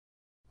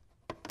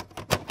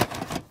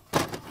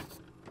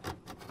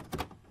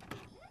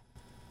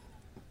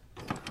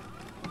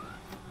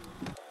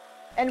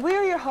And we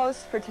are your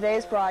hosts for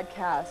today's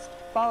broadcast,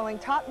 following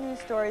top news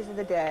stories of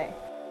the day.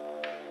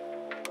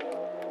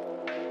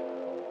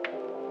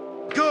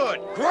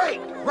 Good,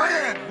 great,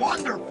 grand,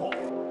 wonderful.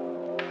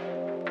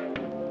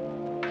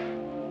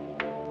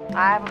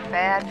 I have a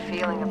bad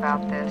feeling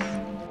about this.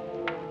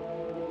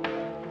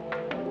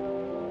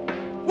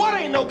 What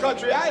ain't no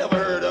country I ever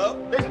heard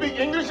of? They speak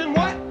English and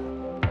what?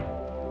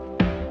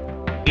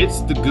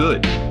 It's the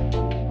good,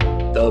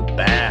 the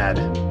bad,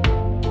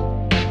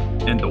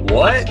 and the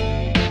what?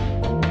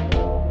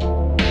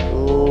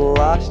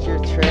 Lost your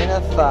train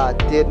of thought,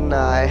 didn't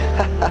I?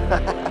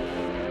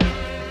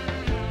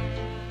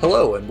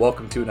 Hello, and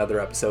welcome to another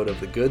episode of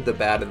The Good, the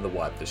Bad, and the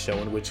What, the show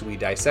in which we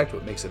dissect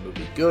what makes a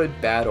movie good,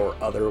 bad, or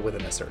other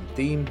within a certain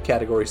theme,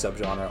 category,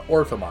 subgenre,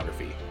 or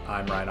filmography.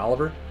 I'm Ryan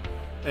Oliver.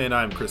 And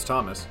I'm Chris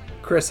Thomas.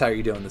 Chris, how are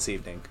you doing this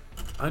evening?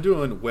 I'm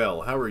doing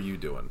well. How are you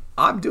doing?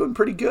 I'm doing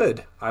pretty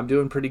good. I'm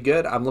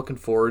looking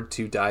forward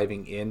to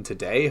diving in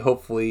today.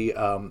 Hopefully,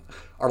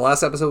 our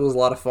last episode was a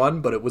lot of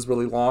fun, but it was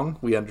really long.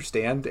 We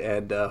understand,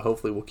 and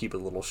hopefully we'll keep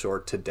it a little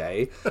short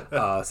today.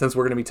 Since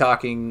we're going to be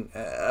talking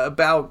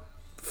about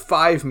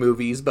 5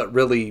 movies, but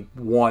really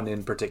one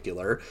in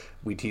particular.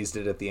 We teased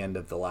it at the end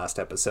of the last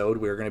episode.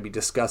 We're going to be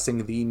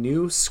discussing the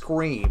new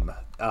Scream,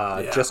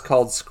 just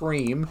called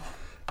Scream,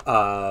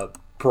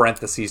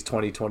 parentheses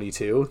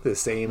 2022, the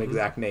same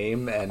exact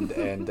name,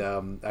 and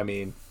I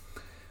mean,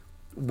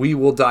 we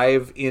will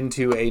dive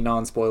into a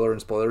non-spoiler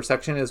and spoiler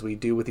section as we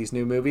do with these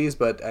new movies,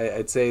 but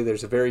I'd say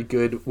there's a very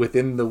good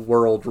within the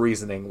world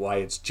reasoning why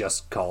it's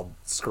just called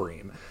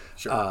Scream,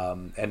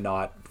 and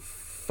not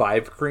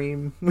Five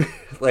Cream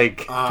like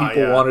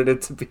people wanted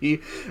it to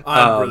be.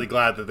 I'm really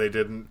glad that they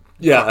didn't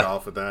fuck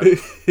off with that.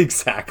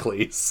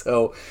 Exactly.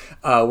 So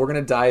we're going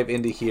to dive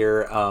into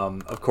here.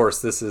 Of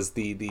course, this is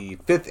the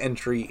 5th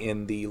entry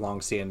in the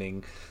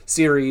long-standing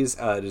series.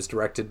 It is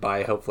directed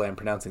by, hopefully I'm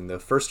pronouncing the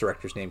first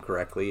director's name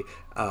correctly,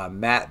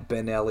 Matt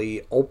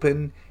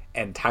Benelli-Olpin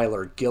and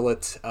Tyler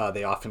Gillett.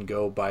 They often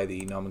go by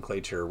the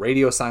nomenclature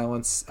Radio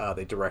Silence.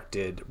 They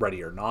directed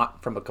Ready or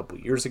Not from a couple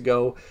years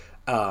ago.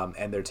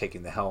 And they're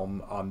taking the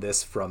helm on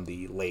this from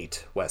the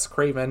late Wes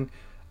Craven,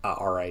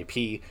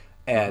 R.I.P.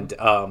 And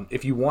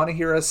if you want to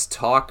hear us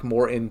talk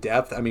more in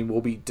depth, I mean,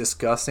 we'll be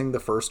discussing the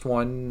first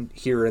one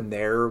here and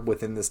there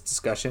within this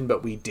discussion,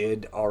 but we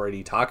did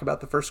already talk about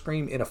the first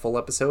Scream in a full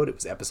episode. It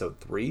was episode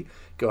 3.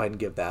 Go ahead and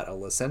give that a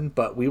listen.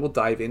 But we will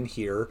dive in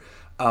here.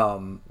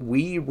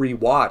 We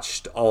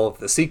rewatched all of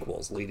the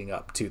sequels leading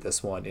up to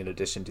this one in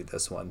addition to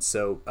this one.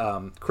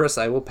 So, Chris,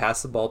 I will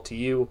pass the ball to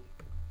you.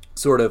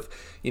 Sort of,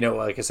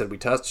 like I said, we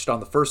touched on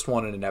the first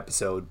one in an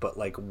episode, but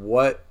like,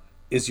 what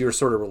is your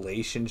sort of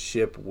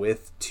relationship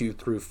with 2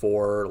 through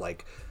 4?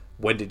 Like,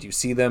 when did you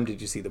see them?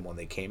 Did you see them when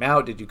they came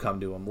out? Did you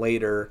come to them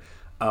later?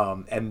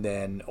 And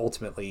then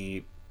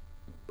ultimately,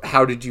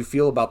 how did you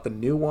feel about the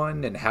new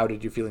one? And how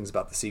did your feelings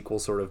about the sequel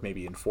sort of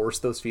maybe enforce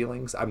those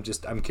feelings?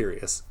 I'm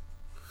curious.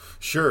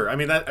 Sure. I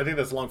mean, I think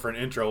that's long for an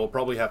intro. We'll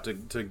probably have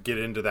to get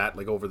into that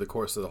like over the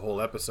course of the whole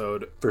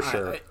episode. For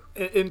sure.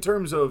 In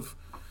terms of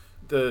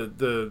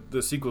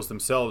the sequels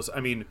themselves, I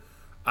mean,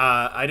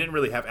 I didn't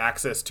really have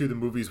access to the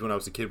movies when I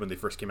was a kid when they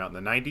first came out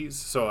in the 90s,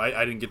 so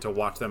I didn't get to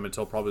watch them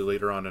until probably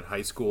later on in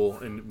high school,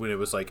 and when it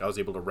was like I was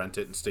able to rent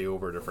it and stay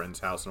over at a friend's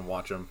house and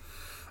watch them.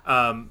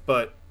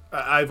 But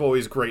I've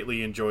always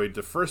greatly enjoyed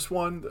the first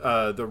one.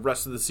 The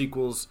rest of the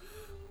sequels,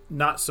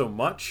 not so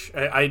much.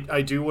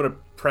 I do want to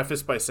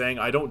preface by saying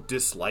I don't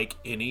dislike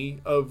any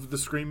of the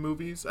Scream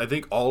movies. I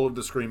think all of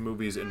the Scream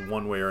movies in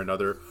one way or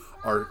another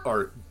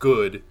are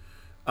good.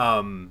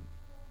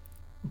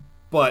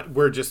 But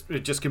we're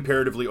just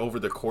comparatively over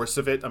the course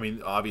of it. I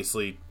mean,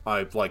 obviously,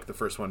 I like the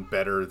first one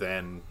better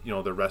than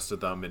the rest of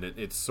them, and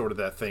it's sort of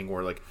that thing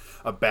where like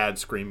a bad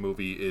Scream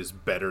movie is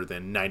better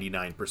than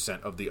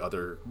 99% of the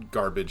other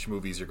garbage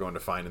movies you're going to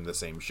find in the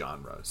same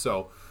genre.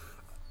 So,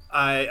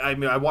 I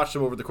mean, I watched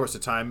them over the course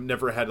of time.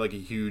 Never had like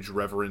a huge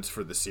reverence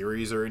for the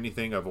series or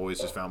anything. I've always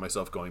just found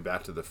myself going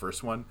back to the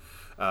first one.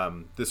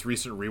 This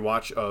recent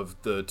rewatch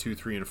of the 2,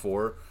 3, and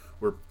 4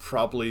 were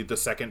probably the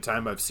second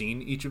time I've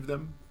seen each of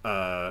them.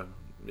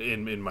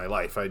 In my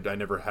life, I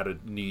never had a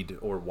need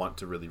or want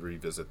to really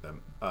revisit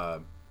them.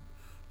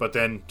 But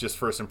then, just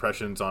first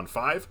impressions on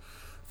 5.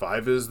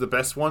 5 is the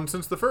best one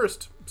since the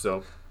first.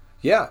 So,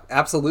 yeah,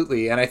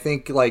 absolutely. And I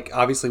think, like,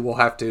 obviously we'll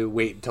have to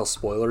wait until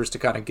spoilers to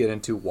kind of get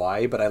into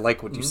why. But I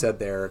like what you said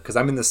there, because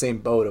I'm in the same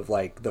boat of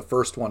like the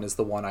first one is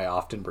the one I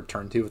often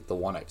return to. It's the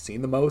one I've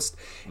seen the most,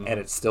 and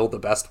it's still the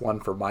best one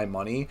for my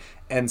money.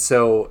 And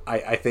so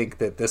I think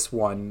that this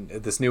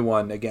new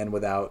one, again,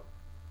 without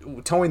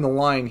towing the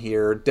line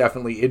here,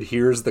 definitely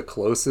adheres the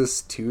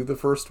closest to the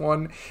first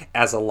one,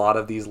 as a lot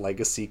of these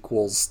legacy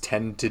sequels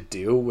tend to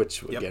do,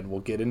 which again we'll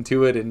get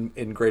into it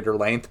in greater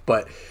length,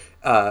 but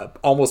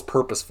almost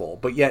purposeful,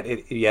 but yet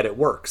it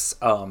works.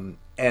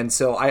 And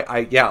so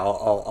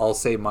I'll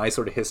say my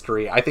sort of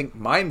history. I think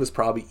mine was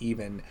probably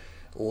even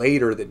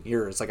later than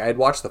yours. Like I had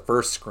watched the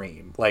first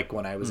Scream like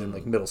when I was in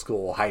like middle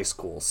school, high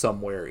school,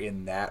 somewhere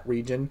in that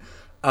region.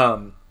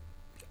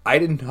 I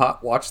did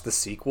not watch the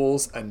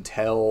sequels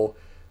until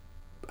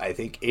I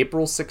think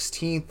April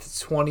 16th,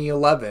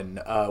 2011,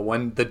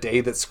 when the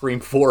day that Scream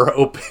 4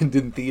 opened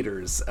in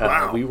theaters.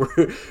 Wow.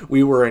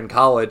 We were in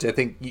college. I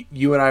think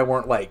you and I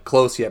weren't like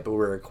close yet, but we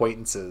were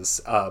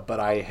acquaintances. But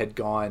I had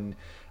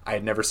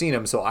never seen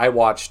them, so I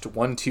watched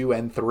 1, 2,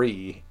 and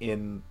 3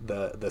 in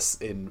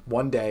in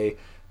one day.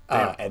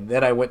 And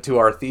then I went to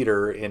our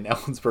theater in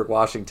Ellensburg,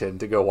 Washington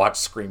to go watch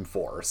Scream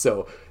 4.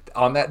 So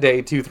on that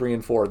day, 2, 3,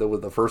 and 4, that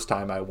was the first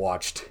time I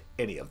watched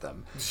any of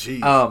them.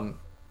 Jeez.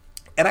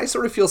 And I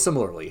sort of feel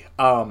similarly.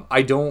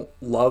 I don't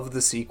love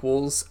the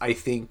sequels, I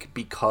think,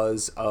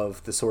 because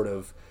of the sort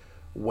of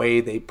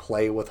way they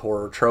play with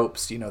horror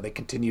tropes. You know, they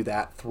continue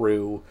that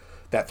through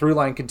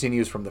line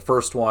continues from the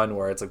first one,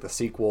 where it's like the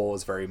sequel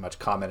is very much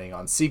commenting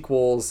on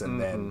sequels, and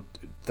then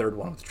third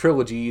one with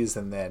trilogies,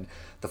 and then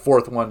the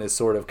fourth one is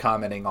sort of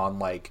commenting on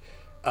like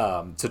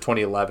so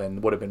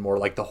 2011 would have been more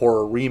like the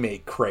horror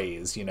remake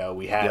craze. You know,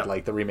 we had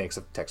like the remakes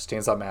of Texas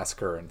Chainsaw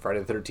Massacre and Friday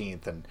the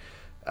 13th and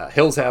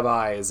Hills Have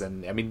Eyes,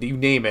 and I mean, you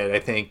name it. I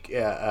think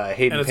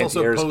Hayden and it's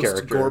Panettiere's also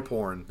character. post-gore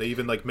porn. They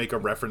even like make a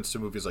reference to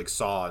movies like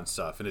Saw and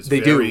stuff, and it's They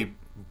very do.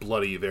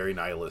 bloody, very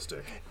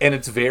nihilistic. And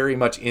it's very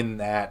much in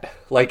that,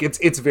 like,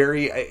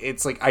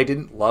 it's like, I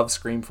didn't love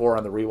Scream 4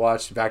 on the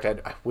rewatch. In fact,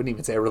 I wouldn't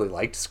even say I really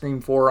liked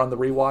Scream 4 on the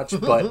rewatch,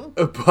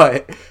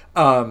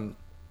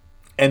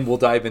 and we'll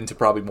dive into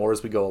probably more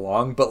as we go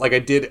along. But like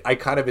I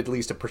kind of at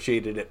least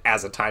appreciated it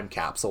as a time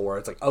capsule where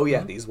it's like, oh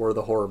yeah, these were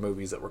the horror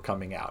movies that were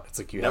coming out. It's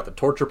like you had the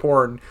torture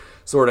porn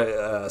sort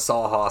of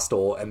Saw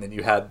Hostel, and then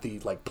you had the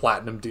like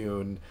Platinum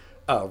Dune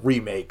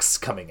remakes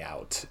coming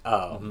out.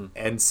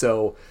 And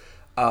so,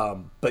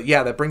 but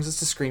yeah, that brings us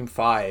to Scream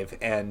 5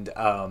 and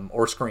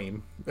or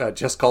Scream,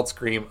 just called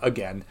Scream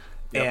again.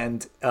 Yep.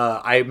 And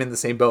I'm in the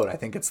same boat. I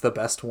think it's the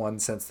best one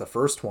since the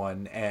first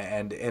one,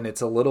 and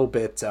it's a little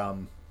bit.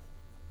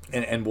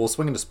 And we'll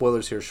swing into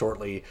spoilers here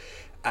shortly.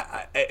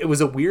 It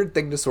was a weird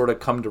thing to sort of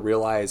come to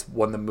realize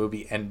when the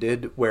movie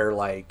ended, where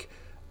like,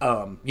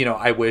 you know,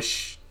 I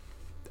wish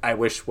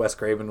Wes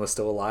Craven was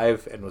still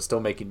alive and was still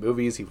making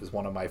movies. He was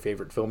one of my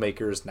favorite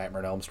filmmakers.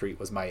 Nightmare on Elm Street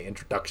was my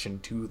introduction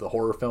to the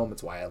horror film.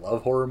 It's why I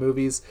love horror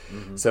movies.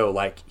 So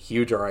like,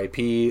 huge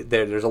R.I.P.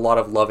 There's a lot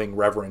of loving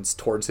reverence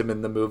towards him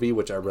in the movie,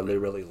 which I really,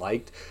 really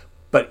liked.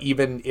 But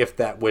even if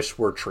that wish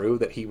were true,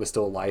 that he was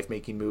still alive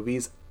making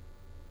movies,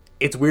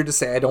 it's weird to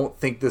say I don't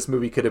think this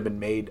movie could have been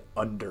made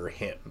under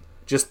him.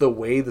 Just the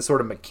way the sort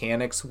of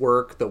mechanics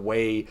work, the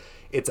way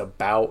it's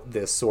about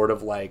this sort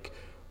of like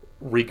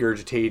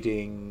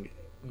regurgitating,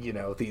 you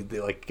know, the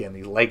like, again,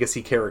 the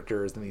legacy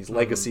characters and these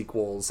legacy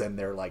sequels, and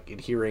they're like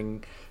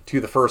adhering to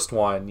the first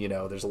one. You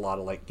know, there's a lot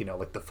of like, you know,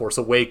 like The Force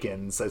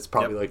Awakens is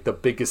probably like the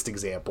biggest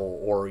example,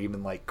 or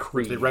even like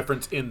Creed. They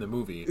reference in the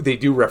movie. They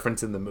do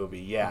reference in the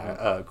movie,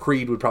 yeah.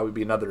 Creed would probably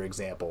be another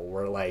example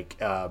where like,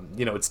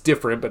 you know, it's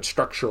different, but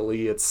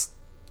structurally it's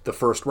the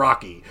first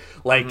Rocky.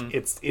 Like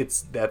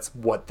it's that's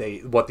what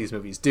these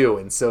movies do.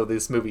 And so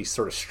this movie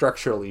sort of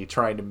structurally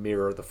trying to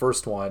mirror the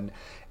first one,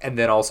 and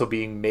then also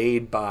being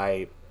made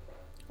by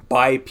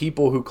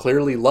people who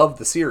clearly love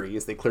the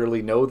series. They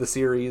clearly know the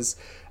series,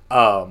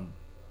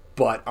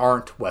 but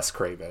aren't Wes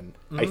Craven.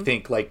 I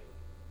think like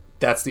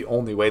that's the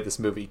only way this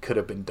movie could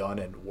have been done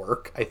and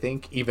work, I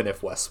think, even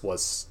if Wes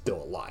was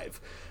still alive.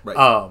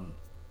 Right.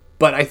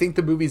 But I think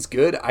the movie's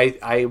good.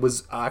 I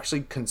was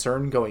actually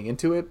concerned going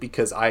into it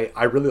because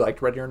I really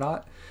liked Ready or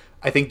Not.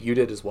 I think you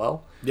did as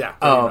well. Yeah,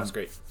 Ready or Not's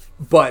great.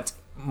 But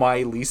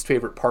my least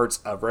favorite parts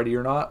of Ready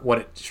or Not, when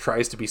it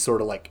tries to be sort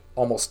of like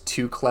almost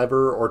too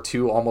clever or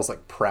too almost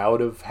like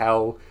proud of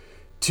how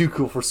too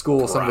cool for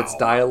school some of its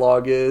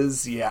dialogue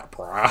is. Yeah,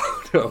 proud.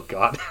 Oh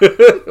God,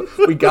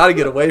 we got to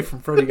get away from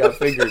Freddy Got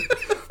Fingered.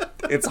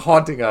 It's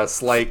haunting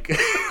us like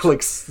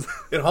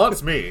it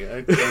haunts me.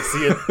 I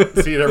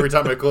see it every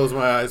time I close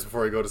my eyes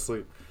before I go to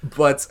sleep.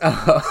 But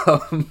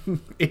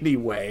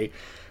anyway,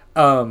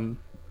 I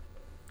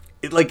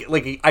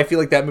feel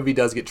like that movie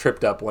does get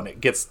tripped up when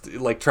it gets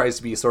like tries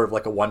to be sort of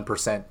like a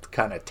 1%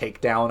 kind of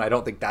takedown. I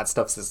don't think that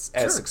stuff's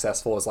as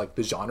successful as like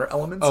the genre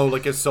elements. Oh,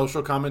 like as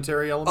social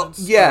commentary elements?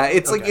 Yeah,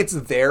 it's like it's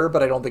there,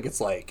 but I don't think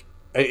it's like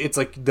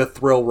the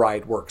thrill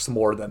ride works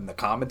more than the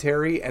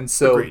commentary. And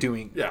so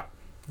Agreed.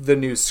 The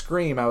new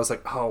Scream, I was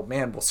like, oh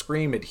man, well,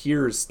 Scream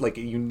adheres, like,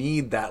 you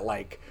need that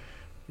like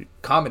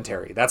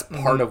commentary. That's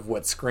part of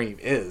what Scream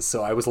is.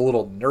 So I was a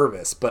little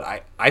nervous, but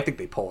I think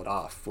they pull it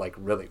off like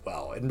really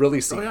well and really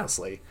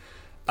seamlessly.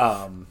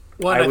 I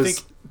think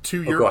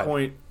to your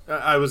point,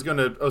 I was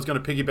gonna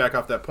piggyback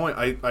off that point.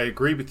 I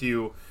agree with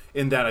you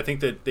in that I think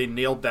that they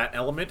nailed that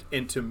element,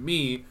 and to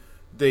me,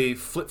 they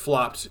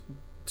flip-flopped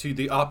to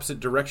the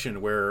opposite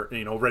direction where,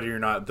 you know, Ready or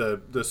Not,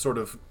 the sort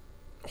of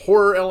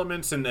horror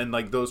elements and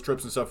like those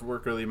tropes and stuff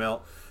work really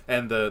well,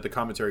 and the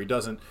commentary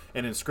doesn't.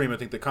 And in Scream, I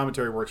think the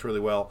commentary works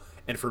really well,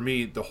 and for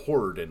me, the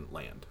horror didn't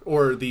land,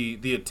 or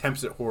the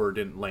attempts at horror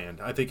didn't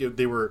land. I think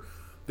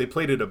they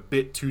played it a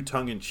bit too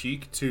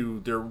tongue-in-cheek.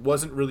 There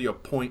wasn't really a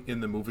point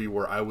in the movie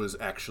where I was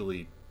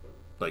actually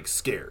like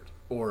scared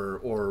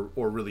or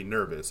really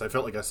nervous. I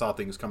felt like I saw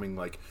things coming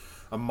like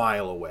a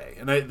mile away,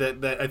 and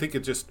I think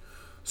it just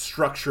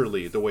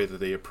structurally the way that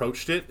they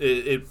approached it,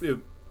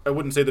 I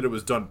wouldn't say that it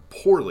was done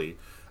poorly.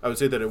 I would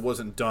say that it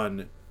wasn't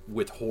done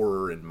with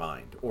horror in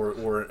mind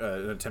or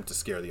an attempt to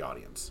scare the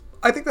audience.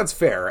 I think that's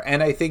fair,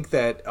 and I think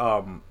that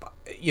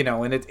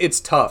and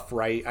it's tough,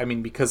 right? I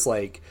mean, because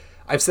like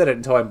I've said it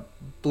until I'm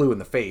blue in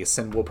the face,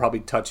 and we'll probably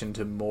touch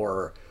into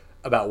more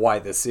about why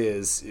this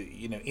is,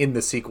 in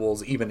the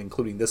sequels, even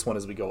including this one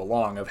as we go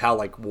along, of how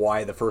like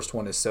why the first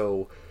one is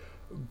so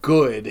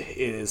good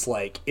is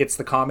like it's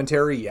the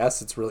commentary.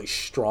 Yes, it's really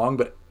strong,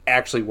 but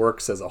actually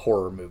works as a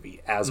horror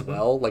movie as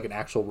well, like an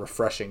actual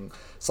refreshing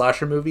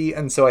slasher movie.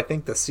 And so I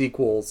think the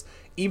sequels,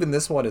 even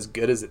this one, as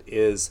good as it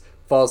is,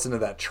 falls into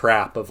that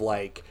trap of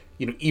like,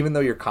 even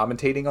though you're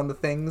commentating on the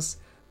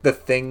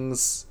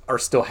things are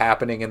still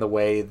happening in the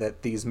way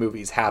that these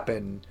movies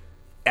happen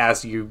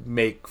as you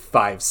make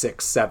 5,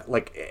 6, 7,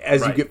 like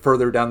as you get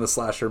further down the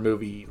slasher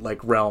movie like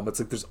realm. It's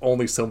like there's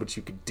only so much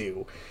you could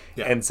do.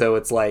 And so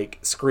it's like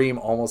Scream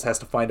almost has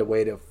to find a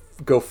way to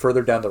go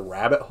further down the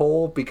rabbit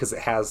hole because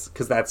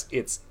that's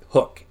its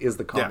hook, is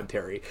the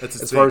commentary.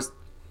 As far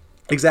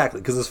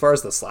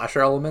as the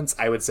slasher elements,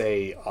 I would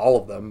say all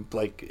of them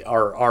like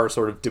are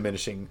sort of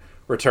diminishing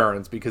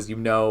returns, because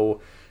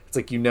it's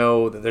like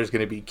that there's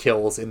going to be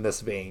kills in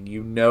this vein.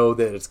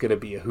 That it's going to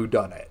be a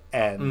whodunit,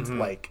 and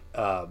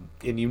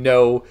and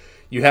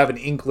you have an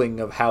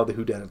inkling of how the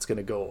whodunit's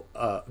going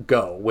to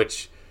go,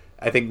 which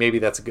I think maybe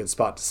that's a good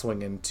spot to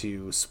swing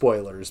into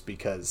spoilers,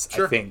 because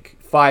I think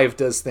 5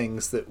 does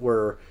things that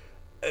were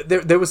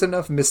there was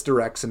enough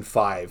misdirects in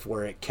 5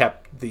 where it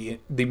kept the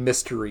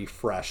mystery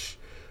fresh,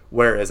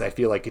 whereas I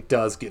feel like it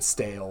does get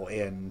stale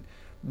in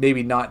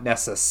maybe not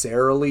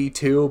necessarily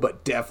 2,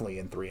 but definitely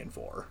in 3 and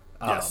 4.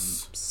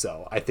 Yes.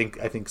 So I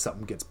think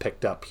something gets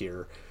picked up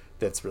here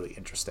that's really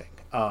interesting.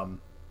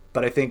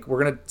 But I think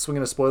we're gonna swing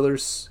into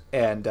spoilers,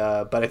 and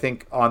but I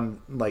think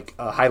on like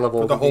a high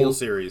level for the overview, whole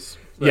series,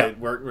 right?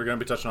 We're gonna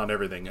be touching on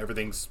everything.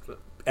 Everything's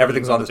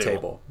on the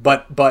table.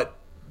 But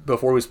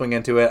before we swing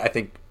into it, I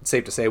think it's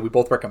safe to say we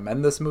both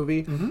recommend this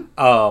movie.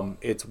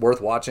 It's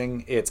worth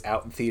watching. It's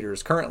out in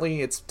theaters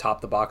currently. It's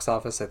topped the box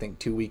office, I think,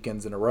 2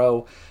 weekends in a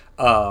row.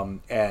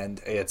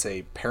 And it's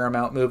a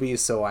Paramount movie,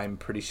 so I'm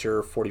pretty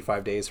sure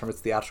 45 days from its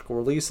theatrical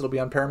release, it'll be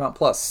on Paramount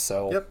Plus.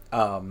 So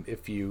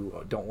if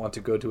you don't want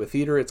to go to a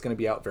theater, it's going to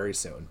be out very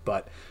soon.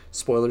 But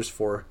spoilers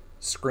for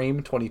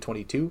Scream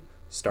 2022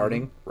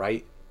 starting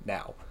right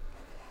now.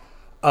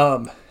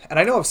 And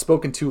I know I've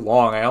spoken too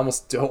long. I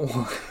almost don't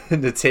want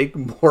to take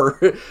more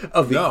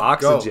of the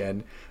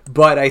oxygen.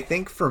 But I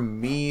think for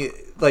me,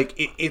 like,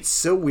 it's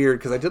so weird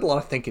because I did a lot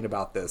of thinking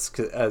about this,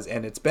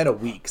 and it's been a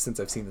week since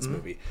I've seen this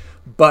movie.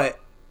 But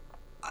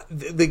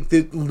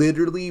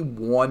literally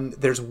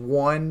there's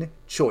one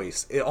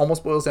choice. It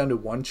almost boils down to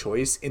one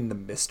choice in the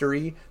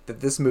mystery that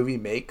this movie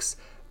makes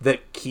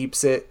that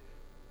keeps it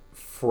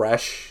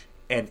fresh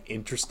and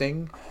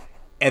interesting.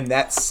 And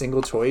that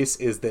single choice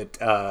is that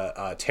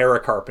Tara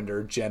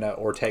Carpenter, Jenna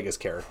Ortega's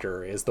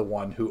character, is the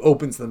one who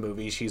opens the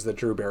movie. She's the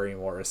Drew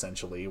Barrymore,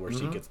 essentially, where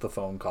she gets the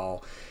phone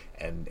call,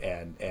 and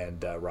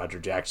Roger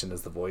Jackson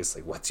is the voice.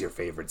 Like, what's your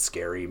favorite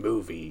scary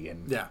movie?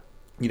 And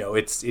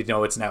it's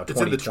now 2022.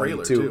 It's in the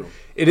trailer too.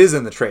 It is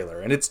in the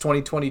trailer, and it's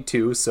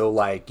 2022. So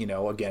like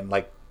again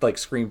like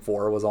Scream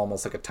 4 was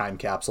almost like a time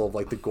capsule of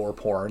like the gore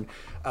porn.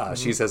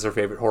 She says her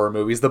favorite horror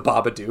movies, The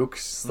Babadook.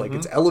 It's like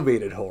it's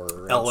elevated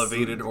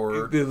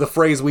horror. The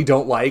phrase we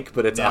don't like,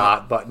 but it's a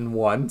hot button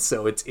one,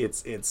 so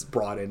it's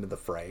brought into the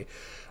fray.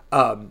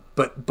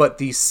 But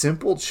the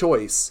simple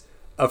choice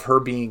of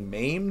her being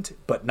maimed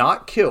but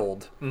not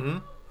killed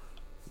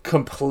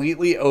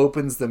completely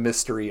opens the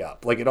mystery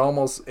up. Like it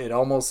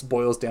almost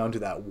boils down to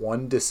that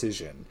one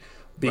decision,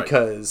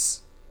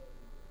 because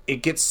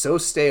it gets so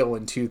stale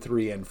in 2,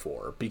 3, and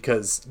 4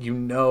 because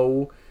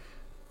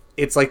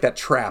it's like that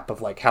trap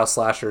of like how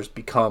slashers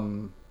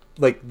become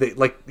like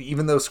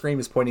even though Scream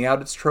is pointing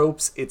out its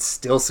tropes, it's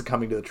still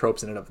succumbing to the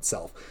tropes in and of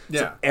itself.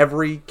 So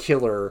every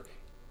killer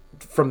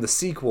from the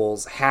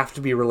sequels have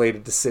to be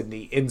related to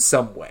Sydney in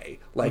some way,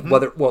 like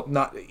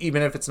not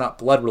even if it's not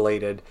blood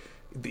related,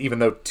 even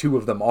though 2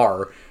 of them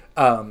are.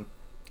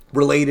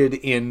 Related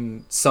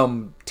in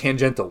some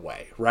tangential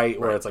way, right?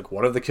 Where it's like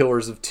one of the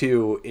killers of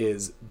 2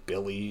 is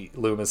Billy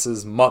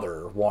Loomis's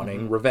mother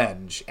wanting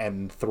revenge,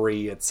 and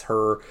 3 it's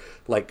her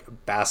like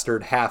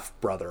bastard half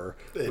brother,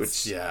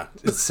 which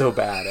is so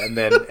bad. And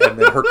then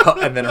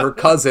her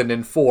cousin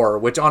in 4,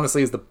 which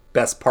honestly is the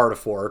best part of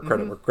 4.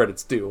 Credit where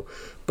credit's due,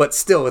 but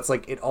still, it's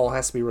like it all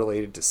has to be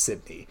related to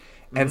Sydney.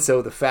 And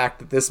so the fact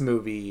that this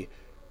movie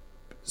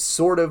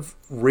sort of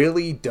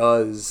really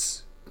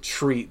does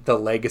treat the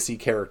legacy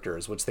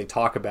characters, which they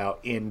talk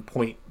about in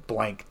point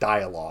blank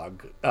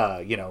dialogue,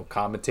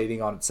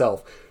 commentating on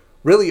itself,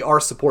 really are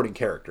supporting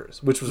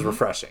characters, which was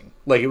refreshing.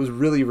 Like it was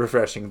really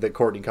refreshing that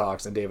Courtney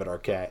Cox and David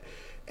Arquette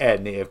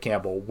and Neve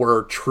Campbell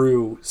were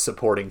true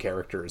supporting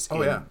characters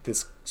in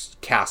this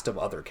cast of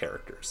other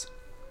characters.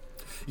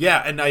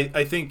 Yeah, and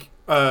I think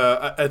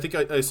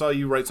I saw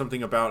you write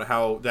something about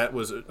how that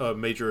was a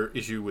major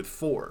issue with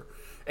 4,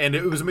 and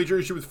it was a major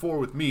issue with 4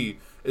 with me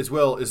as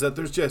well. Is that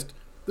there's just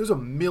there's a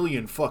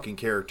million fucking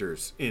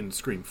characters in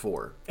Scream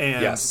 4.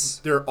 And yes.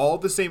 they're all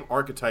the same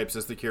archetypes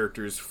as the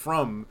characters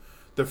from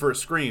the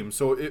first Scream.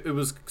 So it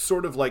was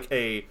sort of like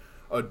a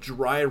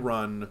dry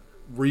run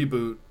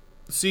reboot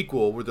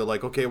sequel where they're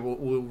like, okay,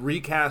 we'll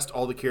recast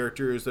all the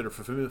characters that are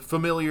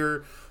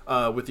familiar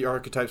with the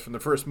archetypes from the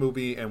first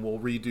movie, and we'll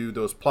redo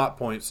those plot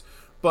points.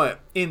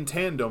 But in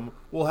tandem,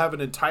 we'll have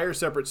an entire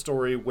separate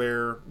story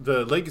where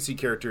the legacy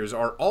characters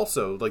are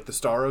also like the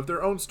star of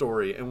their own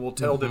story, and we'll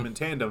tell them in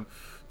tandem,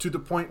 to the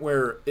point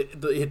where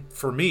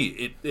for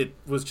me it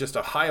was just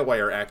a high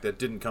wire act that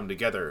didn't come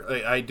together.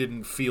 I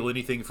didn't feel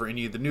anything for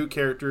any of the new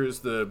characters.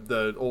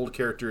 The old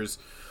characters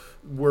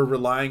were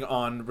relying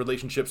on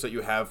relationships that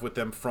you have with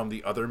them from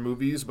the other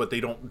movies, but they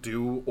don't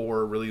do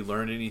or really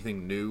learn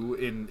anything new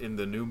in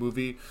the new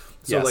movie.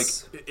 So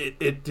yes. like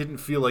it didn't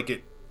feel like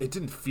it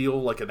didn't feel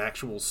like an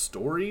actual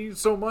story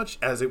so much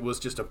as it was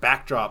just a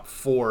backdrop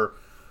for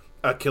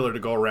a killer to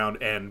go around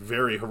and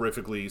very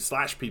horrifically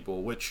slash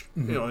people, which,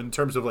 you know, in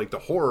terms of like the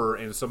horror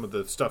and some of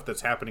the stuff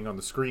that's happening on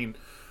the screen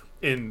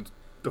in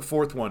the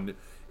fourth one,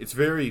 it's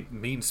very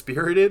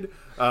mean-spirited.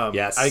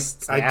 Yes,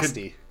 it's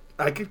nasty.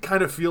 I could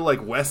kind of feel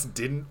like Wes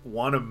didn't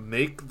want to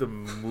make the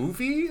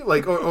movie,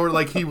 like, or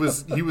like he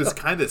was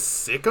kind of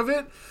sick of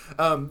it.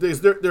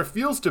 There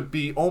feels to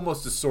be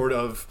almost a sort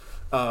of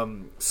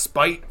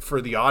spite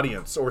for the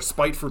audience, or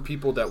spite for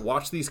people that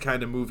watch these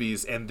kind of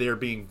movies, and they're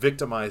being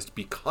victimized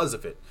because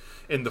of it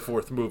in the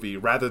fourth movie,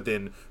 rather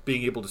than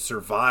being able to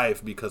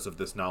survive because of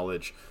this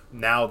knowledge.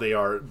 Now they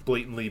are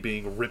blatantly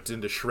being ripped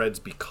into shreds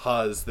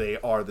because they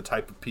are the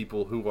type of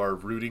people who are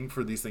rooting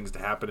for these things to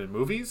happen in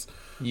movies.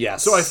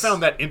 Yes. So I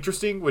found that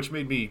interesting, which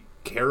made me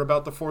care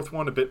about the fourth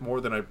one a bit more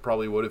than I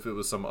probably would if it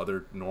was some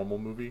other normal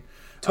movie.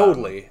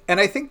 Totally. And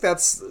I think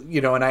that's,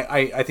 you know, and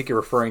I think you're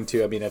referring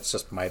to, I mean, it's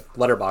just my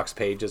letterbox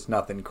page, it's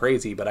nothing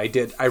crazy, but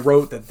I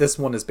wrote that this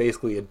one is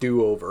basically a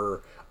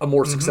do-over, a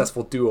more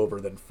successful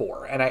do-over than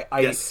 4. And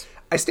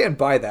I stand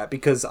by that,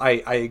 because I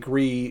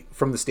agree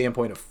from the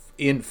standpoint of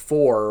in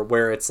 4,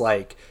 where it's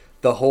like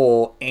the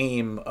whole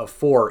aim of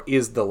 4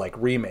 is the like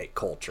remake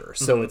culture.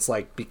 So it's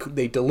like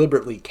they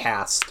deliberately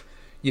cast,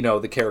 you know,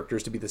 the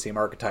characters to be the same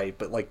archetype,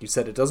 but like you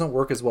said, it doesn't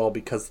work as well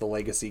because the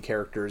legacy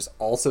characters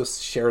also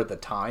share the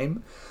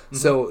time.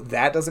 So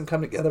that doesn't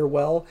come together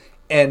well.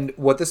 And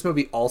what this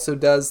movie also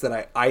does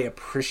that I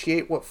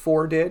appreciate what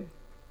 4 did,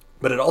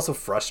 but it also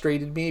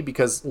frustrated me,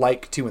 because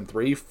like 2 and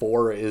 3,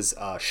 4 is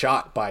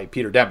shot by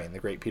Peter Deming, the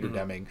great Peter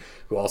Deming,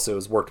 who also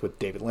has worked with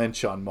David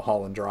Lynch on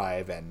Mulholland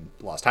Drive and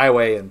Lost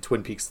Highway and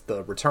Twin Peaks: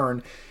 The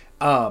Return.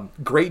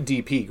 Great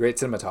DP, great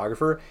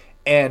cinematographer.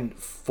 And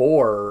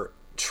 4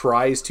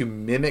 tries to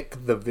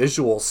mimic the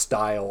visual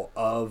style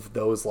of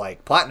those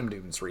like Platinum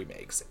Dunes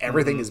remakes.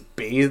 Everything is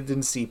bathed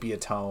in sepia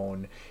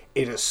tone.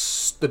 It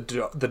is the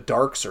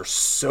darks are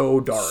so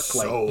dark,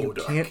 So like you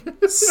dark.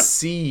 can't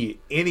see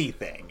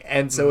anything.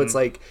 And so it's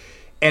like,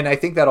 and I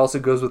think that also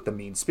goes with the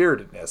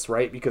mean-spiritedness,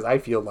 right? Because I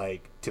feel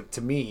like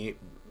to me,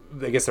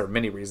 I guess there are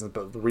many reasons,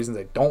 but the reasons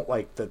I don't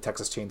like the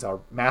Texas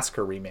Chainsaw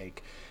Massacre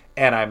remake,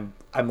 and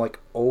I'm like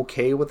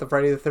okay with the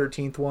Friday the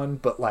 13th one,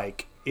 but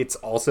like it's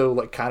also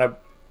like kind of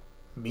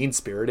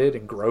mean-spirited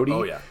and grody.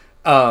 Oh yeah.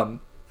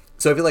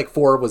 So I feel like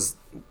 4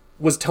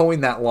 was towing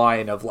that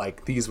line of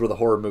like, these were the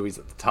horror movies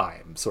at the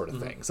time sort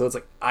of thing. So it's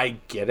like, I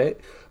get it,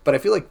 but I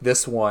feel like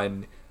this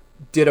one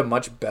did a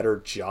much better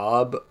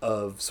job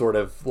of sort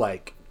of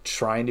like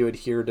trying to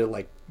adhere to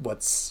like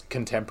what's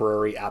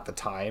contemporary at the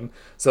time.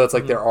 So it's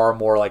like there are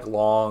more like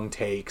long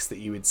takes that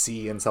you would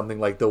see in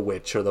something like The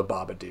Witch or The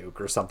Babadook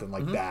or something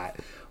like that,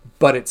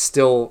 but it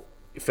still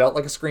felt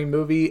like a Scream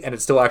movie, and it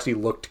still actually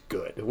looked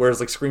good, whereas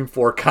like Scream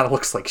 4 kind of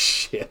looks like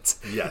shit.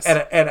 Yes.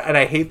 And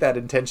I hate that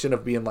intention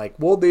of being like,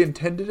 well, they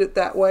intended it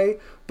that way,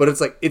 but it's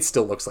like, it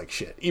still looks like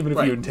shit. Even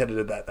if you intended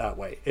it that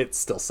way, it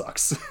still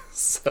sucks.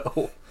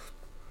 So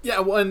yeah,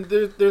 well, and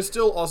there's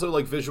still also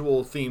like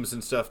visual themes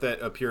and stuff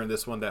that appear in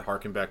this one that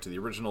harken back to the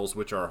originals,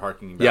 which are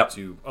harkening back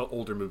to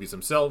older movies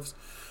themselves.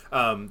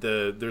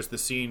 There's the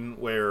scene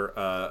where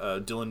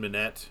Dylan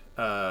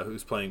Minnette,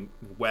 who's playing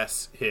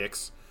Wes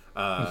Hicks,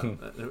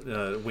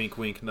 wink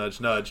wink nudge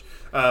nudge,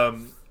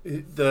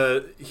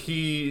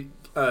 he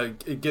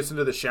gets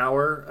into the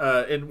shower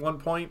at one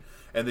point,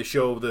 and they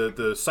show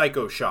the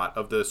psycho shot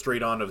of the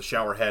straight on of the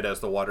shower head as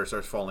the water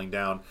starts falling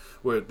down,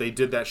 where they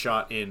did that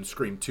shot in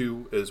Scream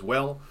 2 as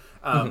well.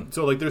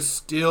 So like they're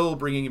still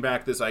bringing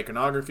back this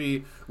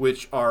iconography,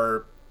 which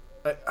are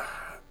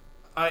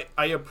I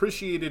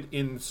appreciated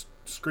in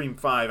Scream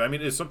 5. I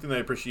mean, it's something that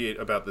I appreciate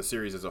about the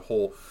series as a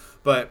whole,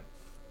 but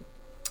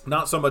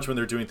not so much when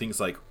they're doing things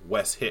like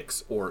Wes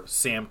Hicks or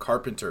Sam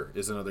Carpenter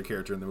is another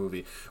character in the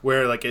movie,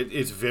 where like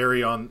it's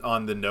very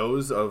on the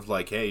nose of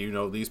like, hey, you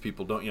know, these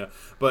people don't, you know,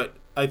 but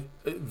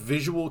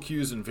visual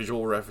cues and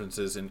visual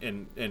references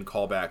and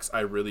callbacks I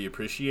really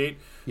appreciate.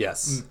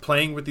 yes,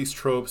 Playing with these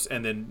tropes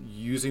and then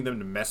using them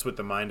to mess with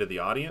the mind of the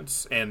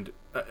audience. And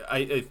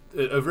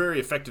a very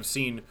effective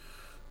scene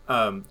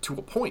to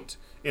a point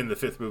in the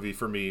fifth movie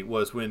for me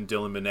was when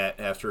Dylan Minnette,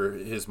 after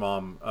his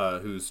mom,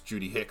 who's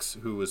Judy Hicks,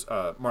 who was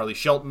Marley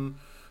Shelton,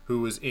 who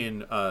was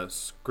in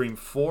Scream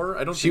 4.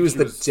 I don't. She was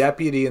the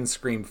deputy in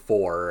Scream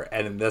 4,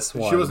 and in this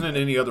one, she wasn't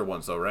in any other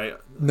ones though, right?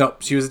 No,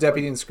 she was a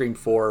deputy in Scream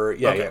 4.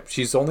 Yeah, Okay. yeah.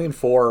 She's only in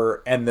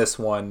 4 and this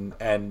one,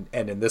 and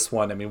in this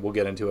one, I mean, we'll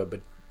get into it,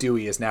 but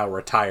Dewey is now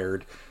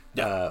retired,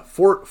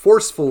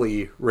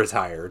 forcefully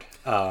retired.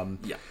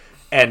 Yeah.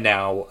 And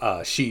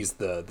now she's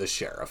the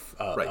sheriff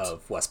Right.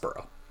 of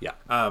Westboro. Yeah.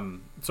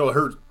 So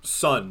her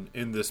son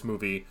in this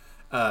movie,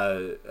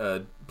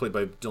 played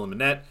by Dylan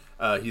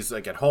Minnette, he's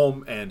like at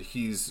home and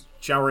he's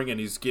showering and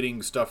he's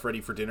getting stuff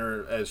ready for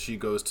dinner as she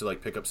goes to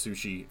like pick up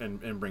sushi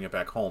and bring it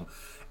back home.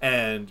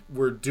 And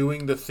we're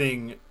doing the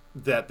thing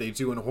that they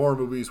do in horror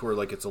movies where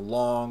like it's a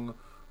long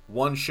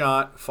one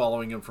shot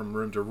following him from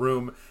room to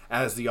room.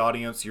 As the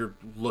audience, you're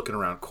looking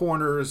around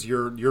corners,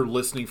 you're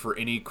listening for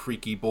any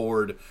creaky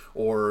board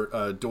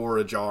or door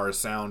ajar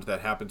sound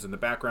that happens in the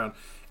background.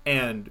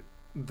 And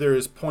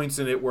there's points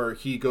in it where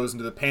he goes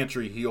into the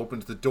pantry, he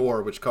opens the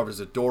door, which covers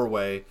a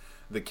doorway,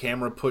 the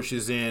camera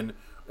pushes in,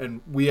 and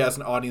we as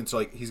an audience are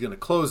like, he's going to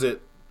close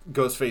it,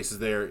 Ghostface is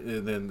there,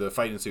 and then the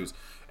fight ensues.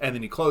 And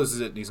then he closes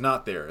it, and he's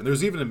not there. And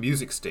there's even a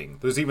music sting.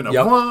 There's even a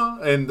wah,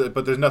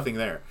 but there's nothing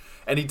there.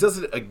 And he does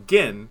it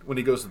again when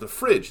he goes to the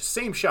fridge.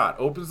 Same shot.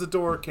 Opens the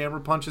door, camera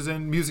punches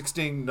in, music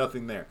sting,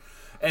 nothing there.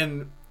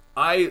 And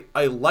I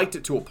liked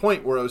it to a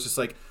point where I was just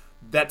like,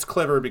 that's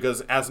clever,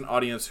 because as an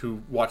audience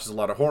who watches a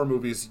lot of horror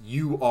movies,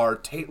 you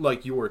are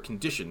you are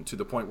conditioned to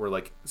the point where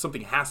like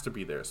something has to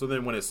be there. So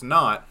then when it's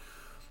not,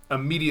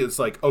 immediately it's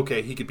like,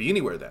 okay, he could be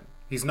anywhere then.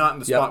 He's not in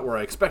the spot where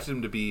I expected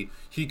him to be.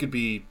 He could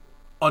be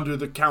under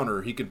the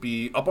counter. He could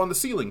be up on the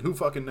ceiling. Who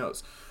fucking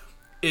knows?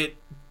 It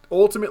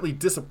ultimately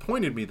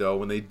disappointed me though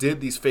when they did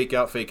these fake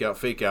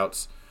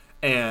outs,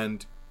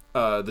 and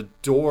the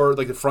door,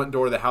 like the front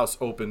door of the house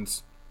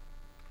opens.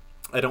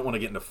 I don't want to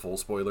get into full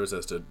spoilers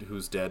as to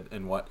who's dead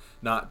and what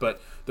not, but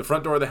the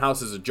front door of the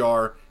house is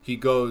ajar. He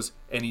goes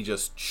and he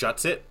just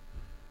shuts it,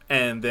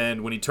 and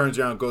then when he turns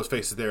around, Ghostface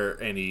is there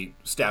and he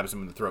stabs him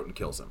in the throat and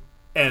kills him.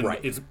 And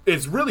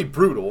it's really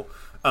brutal,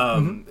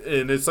 and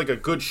it's like a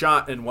good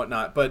shot and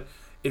whatnot, but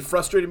it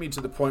frustrated me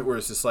to the point where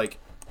it's just like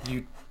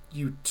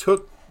you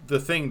took the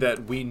thing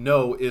that we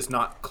know is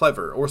not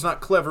clever, or it's not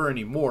clever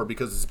anymore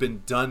because it's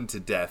been done to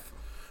death,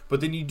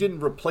 but then you didn't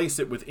replace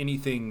it with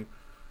anything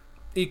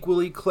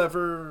equally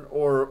clever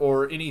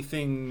or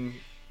anything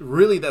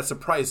really that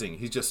surprising.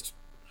 He's just,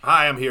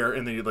 hi, I'm here,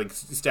 and then he like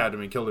stabbed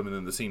him and killed him, and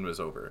then the scene was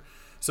over.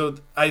 So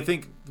I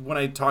think when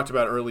I talked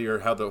about earlier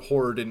how the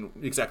horror didn't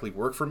exactly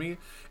work for me,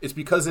 it's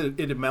because it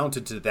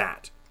amounted to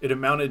that. It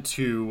amounted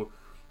to,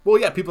 well,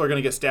 yeah, people are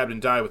going to get stabbed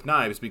and die with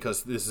knives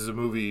because this is a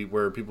movie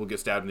where people get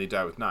stabbed and they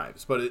die with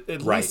knives. But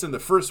at least in the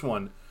first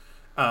one,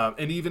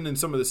 and even in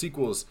some of the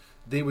sequels,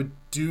 they would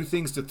do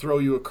things to throw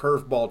you a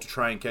curveball to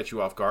try and catch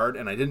you off guard.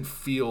 And I didn't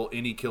feel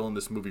any kill in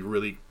this movie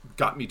really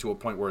got me to a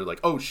point where like,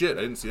 oh shit,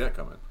 I didn't see that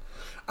coming.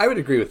 I would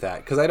agree with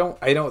that, because I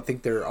don't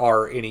think there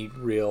are any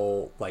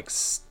real like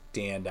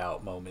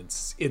standout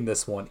moments in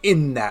this one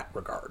in that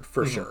regard,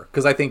 for sure.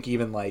 Because I think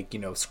even like,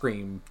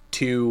 Scream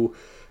 2,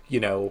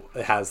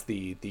 it has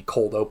the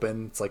cold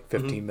open. It's like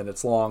 15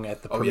 minutes long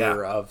at the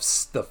premiere of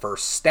the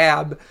first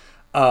stab,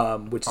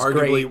 which is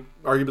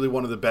arguably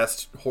one of the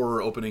best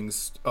horror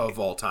openings of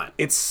all time.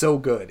 It's so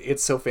good.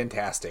 It's so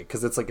fantastic,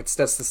 because it's like it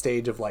sets the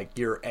stage of like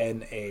you're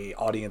in a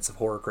audience of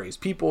horror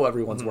crazed people.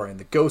 Everyone's wearing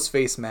the ghost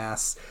face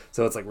masks,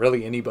 so it's like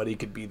really anybody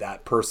could be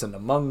that person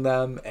among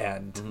them,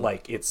 and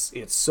like it's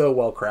so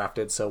well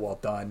crafted, so well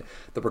done.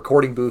 The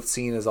recording booth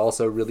scene is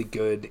also really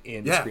good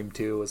in Scream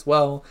 2 as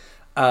well.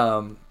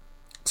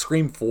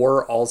 Scream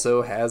 4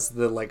 also has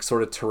the like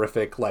sort of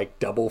terrific like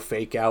double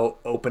fake out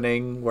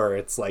opening where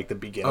it's like the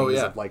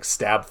beginnings of like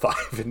stab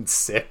 5 and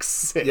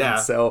 6. And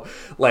so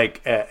like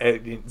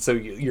so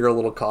you're a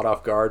little caught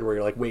off guard where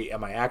you're like, wait,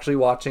 am I actually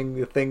watching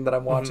the thing that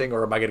I'm watching,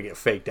 or am I going to get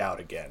faked out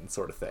again,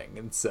 sort of thing.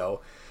 And so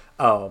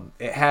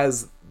it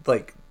has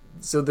like,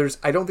 so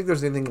I don't think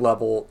there's anything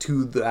level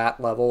to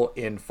that level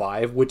in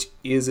 5, which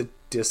is a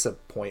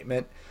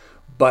disappointment.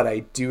 But I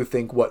do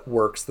think what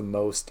works the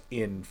most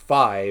in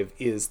 5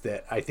 is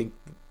that I think,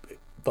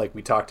 like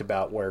we talked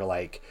about, where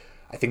like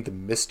I think the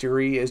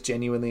mystery is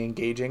genuinely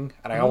engaging,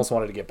 and I almost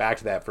wanted to get back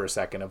to that for a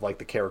second of like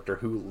the character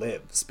who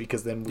lives,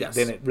 because then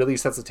it really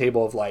sets the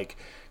table of like,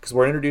 because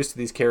we're introduced to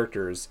these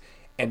characters,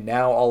 and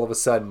now all of a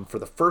sudden, for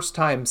the first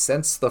time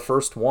since the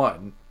first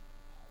one,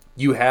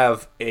 you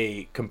have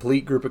a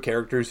complete group of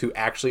characters who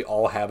actually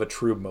all have a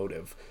true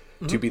motive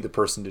to be the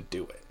person to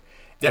do it.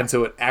 And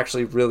so it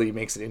actually really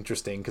makes it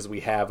interesting, because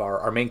we have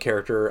our main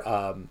character,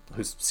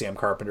 who's Sam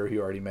Carpenter, who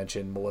you already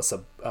mentioned,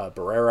 Melissa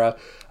Barrera,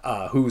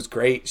 who's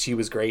great. She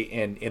was great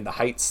in The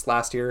Heights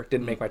last year.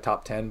 Didn't make my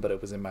top 10, but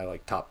it was in my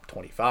like top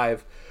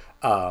 25.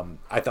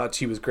 I thought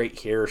she was great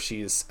here.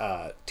 She's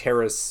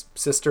Tara's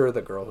sister,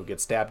 the girl who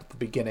gets stabbed at the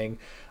beginning,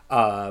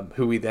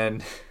 who we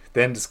then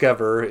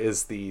discover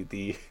is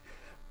the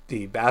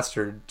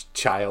bastard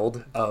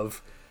child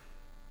of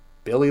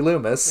Billy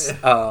Loomis.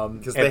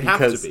 Because they have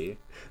to be.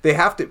 They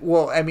have to.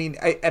 Well, I mean,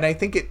 I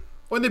think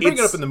When they bring it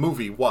up in the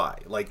movie, why?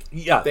 Like,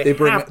 yeah,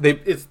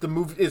 it's the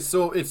movie. It's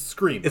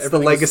Scream. It's Everything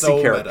the legacy is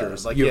so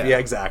characters. Like, yeah,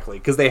 exactly.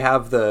 Because they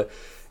have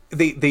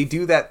they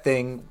do that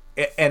thing,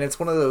 and it's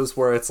one of those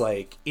where it's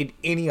like in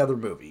any other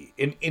movie,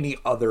 in any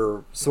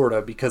other sort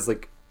of, because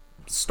like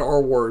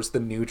Star Wars, the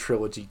new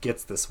trilogy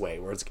gets this way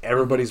where it's like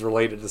everybody's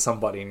related to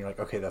somebody, and you're like,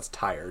 okay, that's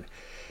tired.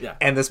 Yeah.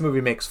 And this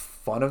movie makes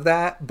fun of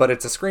that, but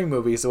it's a Scream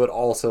movie, so it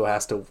also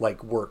has to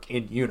like work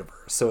in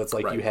universe. So it's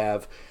like you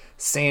have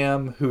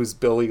Sam, who's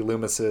Billy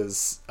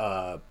Loomis's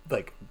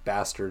like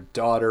bastard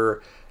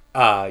daughter.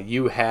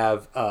 You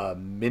have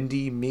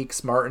Mindy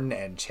Meeks Martin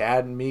and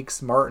Chad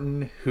Meeks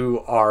Martin, who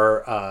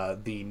are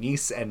the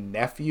niece and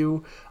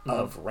nephew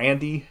of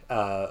Randy,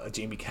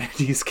 Jamie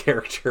Kennedy's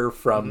character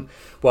from,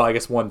 well, I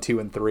guess 1, 2,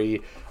 and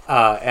 3.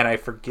 And I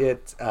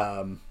forget,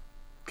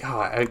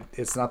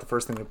 it's not the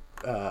first thing.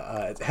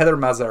 It's Heather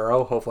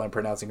Mazzaro. Hopefully I'm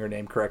pronouncing her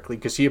name correctly,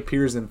 because she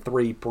appears in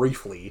 3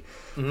 briefly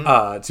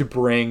to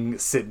bring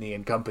Sydney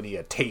and company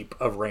a tape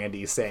of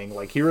Randy saying,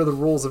 like, here are the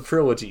rules of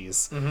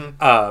trilogies.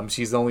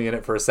 She's only in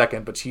it for a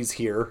second, but she's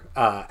here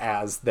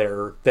as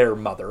their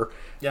mother.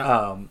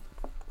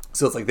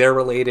 So it's like they're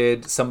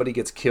related. Somebody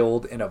gets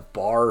killed in a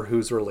bar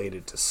who's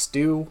related to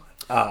Stu.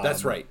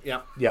 That's right.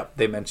 Yeah. Yep.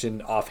 They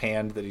mentioned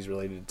offhand that he's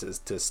related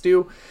to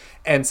Stu.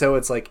 And so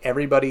it's like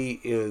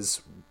everybody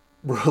is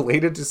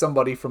related to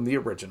somebody from the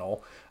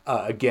original,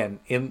 again,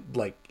 in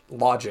like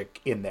logic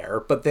in there,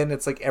 but then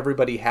it's like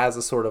everybody has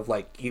a sort of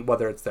like,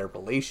 whether it's their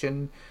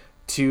relation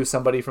to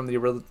somebody from the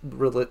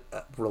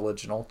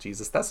original,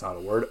 Jesus, that's not a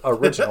word,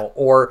 original,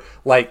 or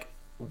like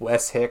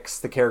Wes Hicks,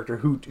 the character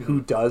who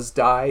does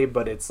die,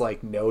 but it's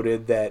like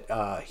noted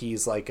that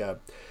he's like a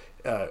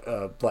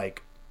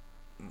like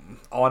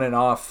on and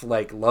off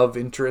like love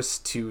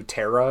interest to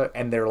Tara,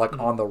 and they're like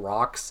on the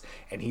rocks,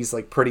 and he's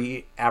like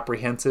pretty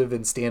apprehensive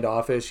and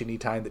standoffish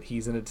anytime that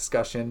he's in a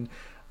discussion.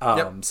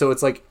 So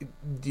it's like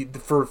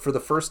for the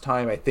first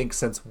time, I think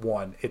since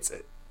 1, it's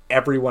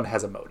everyone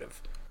has a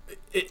motive.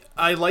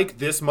 I like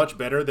this much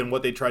better than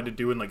what they tried to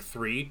do in like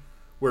 3,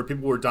 where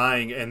people were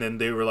dying, and then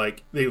they were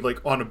like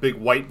on a big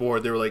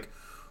whiteboard, they were like,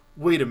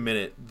 wait a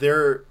minute,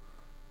 their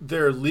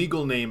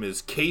legal name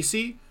is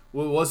Casey.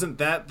 Well, wasn't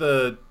that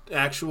the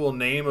actual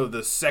name of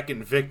the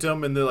second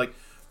victim? And they're like,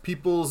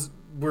 people's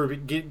were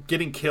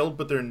getting killed,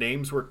 but their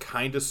names were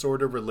kind of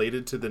sort of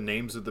related to the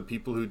names of the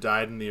people who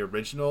died in the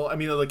original. I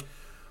mean, like,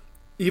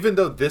 even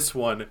though this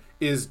one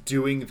is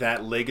doing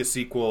that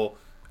legacy sequel,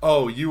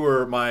 oh, you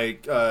were my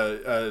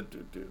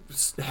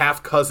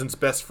half cousin's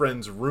best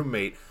friend's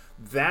roommate,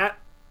 that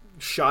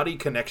shoddy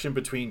connection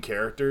between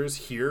characters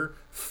here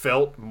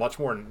felt much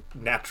more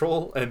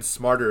natural and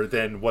smarter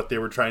than what they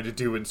were trying to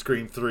do in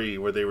Scream 3,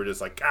 where they were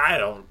just like, I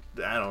don't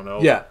know.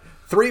 Yeah,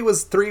 3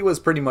 was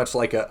pretty much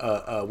like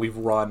a we've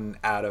run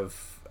out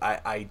of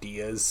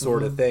ideas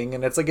sort of thing,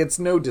 and it's like, it's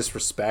no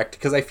disrespect,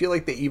 because I feel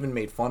like they even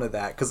made fun of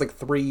that, because like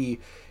 3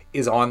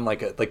 is on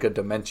like a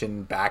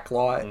dimension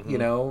backlot, you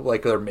know,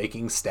 like they're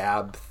making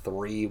Stab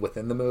 3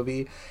 within the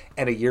movie,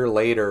 and a year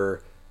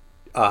later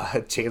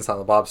Chainsaw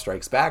the Bob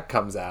Strikes Back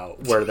comes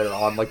out, where they're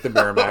on like the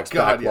Miramax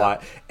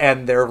backlot,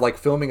 and they're like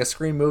filming a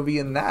Scream movie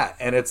in that,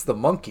 and it's the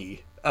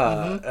monkey,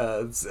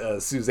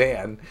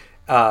 Suzanne,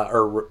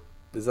 or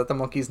is that the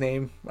monkey's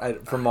name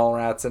from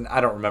Mallrats? And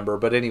I don't remember,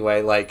 but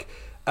anyway, like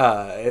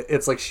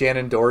it's like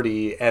Shannon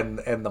Doherty and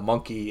the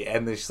monkey,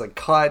 and then she's like,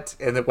 cut,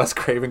 and then Wes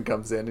Craven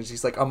comes in, and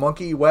she's like, a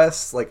monkey,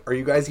 Wes, like, are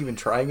you guys even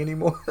trying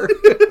anymore?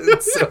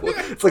 So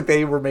it's like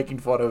they were making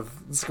fun of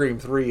Scream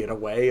 3 in a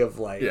way of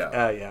like,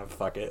 yeah,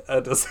 fuck it,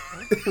 just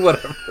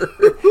whatever.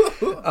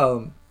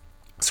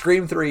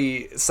 Scream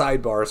 3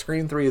 sidebar,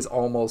 Scream 3 is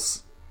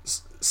almost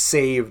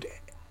saved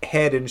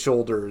head and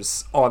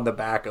shoulders on the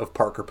back of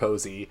Parker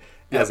Posey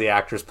as the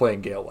actress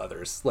playing Gale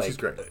Weathers. Like, she's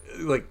great.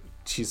 Like,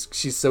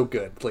 she's so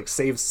good. Like,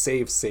 saves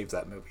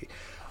that movie.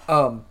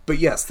 But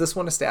yes, this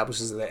one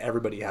establishes that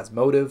everybody has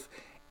motive,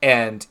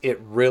 and it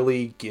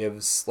really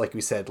gives, like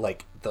we said,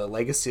 like, the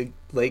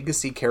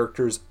legacy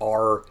characters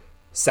are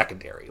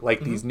secondary.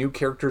 Like, these new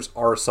characters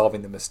are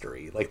solving the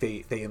mystery. Like,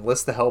 they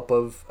enlist the help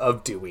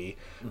of Dewey,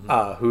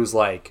 who's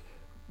like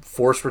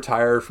forced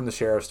retired from the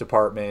sheriff's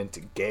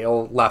department.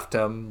 Gail left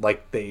him.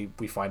 Like,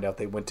 we find out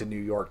they went to New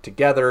York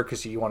together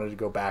because she wanted to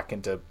go back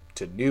into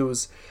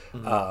news.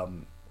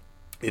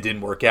 It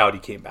didn't work out. He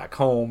came back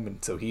home,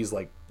 and so he's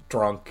like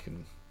drunk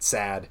and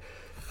sad.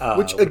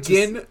 Which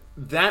again,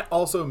 that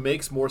also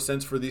makes more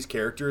sense for these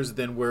characters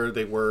than where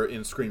they were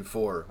in Scream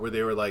 4, where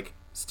they were like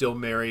still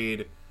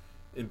married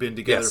and been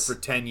together for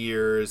 10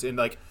 years, and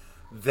like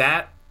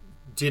that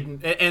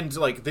didn't, and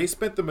like they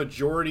spent the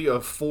majority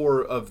of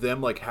 4 of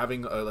them like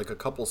having like a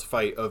couples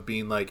fight of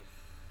being like,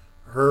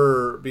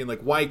 her being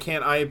like, why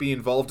can't I be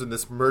involved in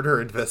this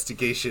murder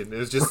investigation? It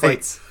was just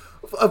like,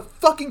 of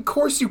fucking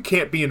course you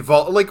can't be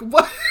involved. Like,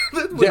 what?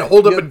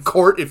 Hold up in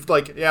court if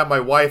like, my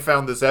wife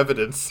found this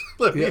evidence.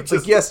 It's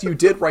like, yes, you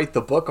did write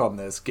the book on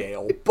this,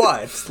 Gail,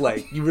 but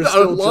like, you were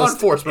still a law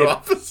enforcement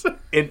officer,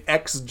 an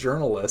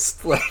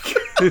ex-journalist. Like,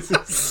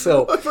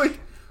 so like,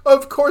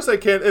 of course I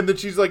can't. And then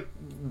she's like,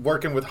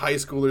 working with high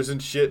schoolers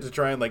and shit to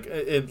try and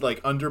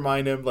like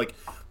undermine him. Like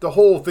the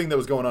whole thing that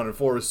was going on in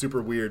 4 was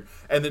super weird.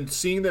 And then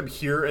seeing them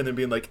here and then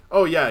being like,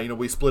 oh yeah, you know,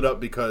 we split up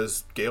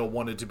because Gale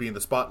wanted to be in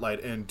the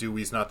spotlight and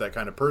Dewey's not that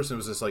kind of person. It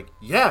was just like,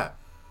 yeah,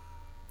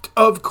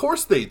 of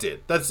course they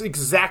did. That's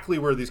exactly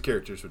where these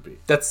characters would be.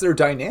 That's their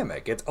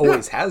dynamic. It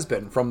always has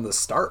been from the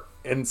start.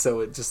 And so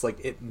it just like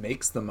it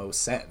makes the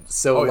most sense.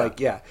 So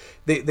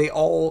they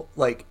all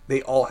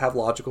have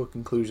logical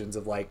conclusions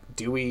of like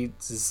Dewey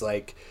is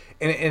like,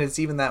 and it's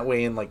even that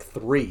way in like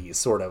 3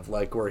 sort of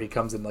like where he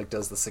comes in like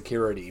does the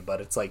security, but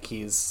it's like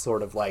he's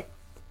sort of like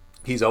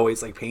he's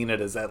always like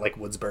painted as that like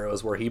Woodsboro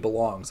is where he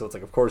belongs. So it's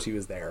like of course he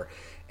was there,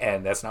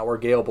 and that's not where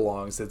Gale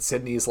belongs. And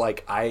Sydney's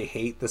like, I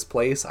hate this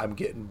place. I'm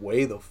getting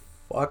way the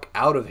fuck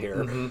out of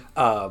here.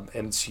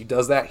 And she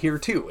does that here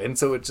too. And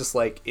so it's just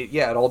like it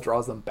all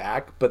draws them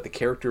back, but the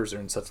characters are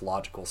in such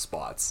logical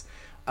spots.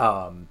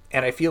 And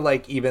I feel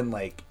like even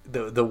like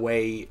the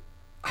way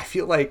I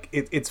feel like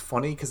it's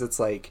funny because it's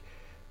like,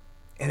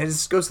 and it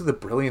just goes to the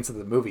brilliance of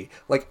the movie.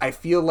 Like, I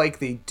feel like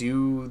they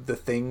do the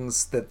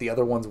things that the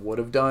other ones would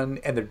have done,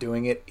 and they're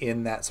doing it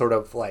in that sort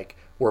of, like,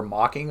 we're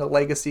mocking a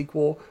Lego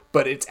sequel,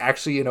 but it's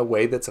actually in a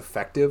way that's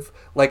effective.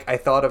 Like, I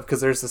thought of,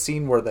 because there's the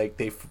scene where, like,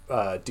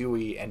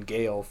 Dewey and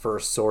Gale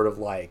first sort of,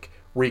 like,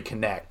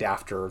 reconnect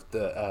after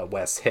the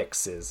Wes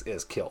Hicks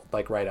is killed,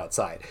 like, right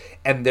outside.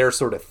 And their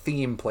sort of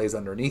theme plays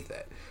underneath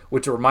it,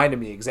 which reminded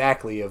me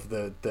exactly of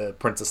the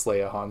Princess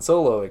Leia Han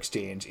Solo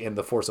exchange in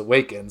The Force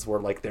Awakens,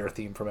 where like their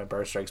theme from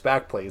Empire Strikes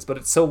Back plays. But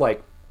it's so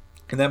like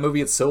in that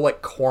movie, it's so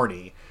like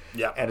corny,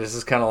 and it's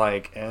just kind of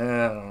like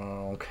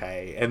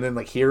okay. And then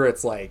like here,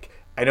 it's like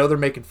I know they're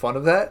making fun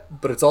of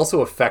that, but it's also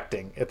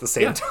affecting at the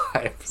same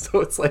time. So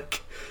it's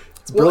like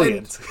it's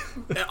brilliant.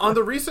 Well, on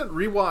the recent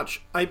rewatch,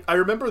 I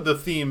remember the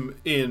theme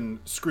in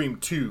Scream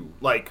 2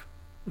 like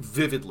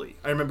vividly.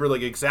 I remember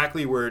like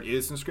exactly where it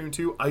is in Scream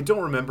 2. I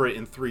don't remember it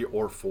in 3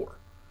 or 4.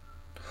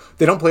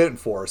 They don't play it in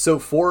 4. So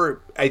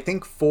 4, I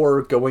think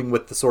 4 going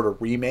with the sort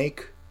of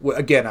remake.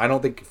 Again, I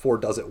don't think 4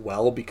 does it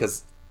well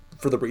because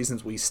for the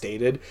reasons we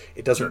stated,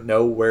 it doesn't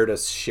know where to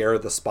share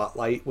the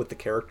spotlight with the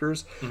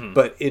characters,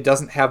 but it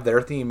doesn't have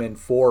their theme in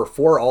 4.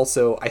 4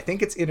 also, I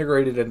think it's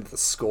integrated into the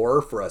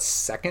score for a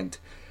second,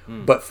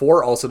 but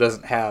 4 also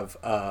doesn't have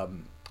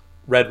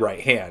Red Right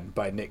Hand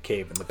by Nick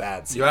Cave in the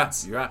bad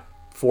scenes. You're right.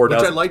 4 Which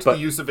doesn't, I liked the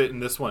use of it in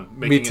this one.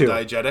 Making it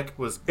diegetic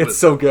was it's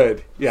so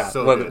good. Yeah,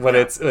 so when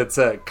it's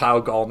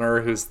Kyle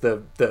Gallner, who's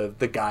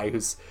the guy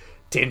who's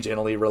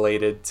tangentially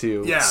related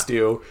to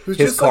Stu. Who's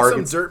his just like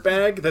some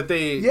dirtbag that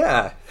they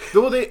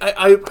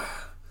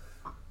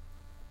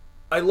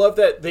I love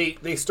that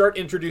they start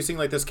introducing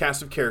like this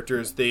cast of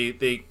characters.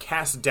 They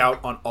cast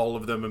doubt on all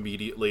of them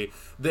immediately.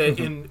 That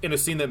in a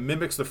scene that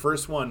mimics the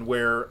first one,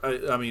 where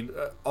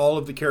all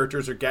of the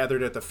characters are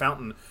gathered at the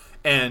fountain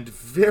and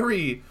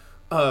very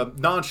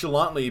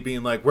nonchalantly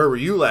being like, "Where were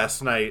you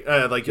last night?"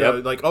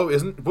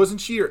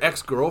 Wasn't she your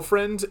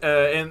ex-girlfriend?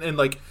 And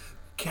like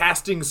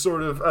casting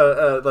sort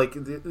of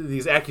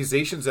these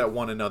accusations at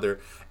one another.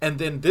 And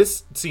then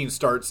this scene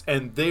starts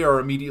and they are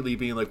immediately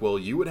being like, well,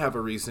 you would have a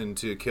reason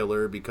to kill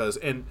her because,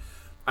 and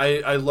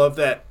I love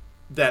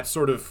that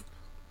sort of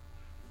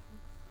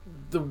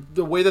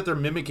the way that they're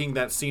mimicking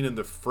that scene in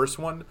the first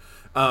one,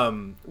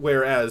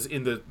 whereas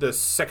in the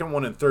second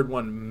one and third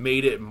one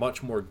made it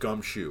much more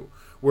gumshoe,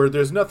 where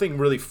there's nothing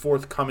really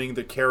forthcoming.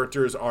 The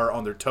characters are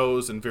on their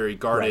toes and very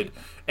guarded,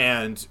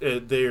 and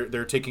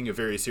they're taking it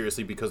very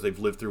seriously because they've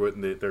lived through it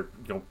and they're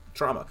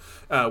trauma.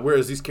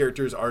 Whereas these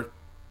characters are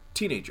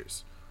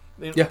teenagers.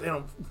 They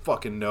don't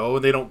fucking know,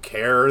 and they don't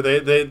care.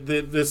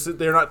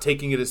 They're not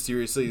taking it as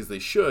seriously as they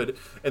should,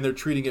 and they're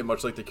treating it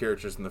much like the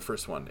characters in the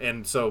first one.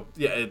 And so,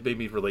 it made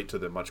me relate to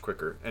them much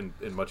quicker and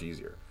much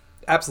easier.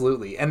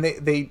 Absolutely, and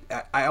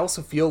I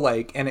also feel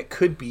like, and it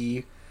could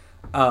be,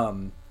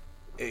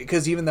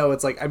 because even though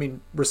it's like, I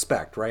mean,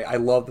 respect, right? I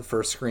love the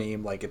first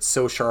Scream. Like, it's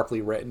so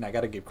sharply written. I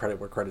got to give credit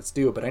where credit's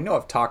due. But I know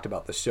I've talked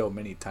about the show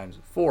many times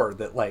before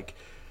that, like,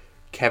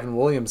 Kevin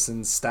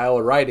Williamson's style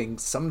of writing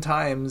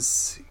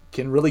sometimes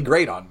can really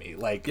grate on me.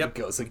 Like,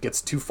 it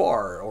gets too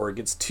far or it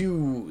gets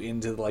too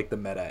into, like, the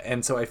meta.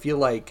 And so I feel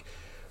like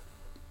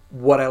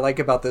what I like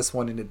about this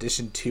one, in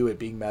addition to it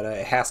being meta,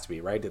 it has to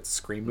be, right? It's a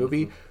Scream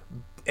movie.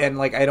 And,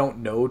 like, I don't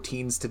know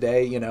teens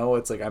today,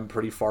 it's like I'm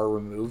pretty far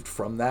removed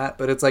from that.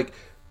 But it's like,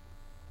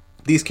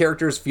 these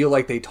characters feel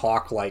like they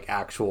talk like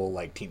actual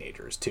like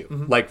teenagers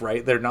too. Like,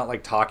 right? They're not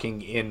like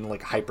talking in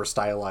like hyper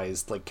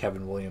stylized like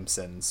Kevin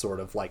Williamson sort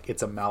of like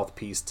it's a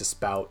mouthpiece to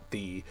spout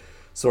the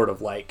sort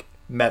of like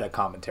meta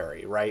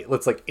commentary, right?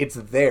 It's like it's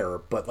there,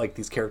 but like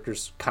these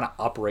characters kind of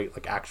operate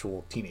like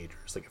actual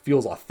teenagers. Like it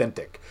feels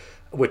authentic,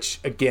 which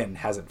again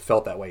hasn't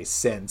felt that way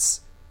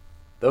since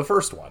the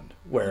first one,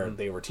 where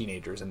they were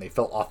teenagers and they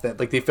felt authentic.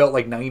 Like they felt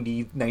like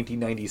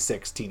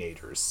 1996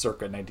 teenagers,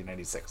 circa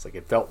 1996. Like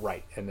it felt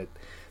right, and it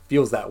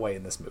feels that way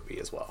in this movie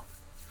as well.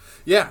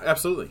 Yeah,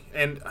 absolutely.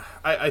 And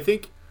I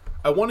think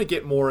I want to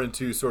get more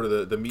into sort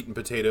of the meat and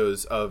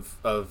potatoes of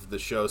the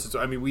show. So,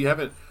 I mean, we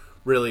haven't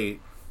really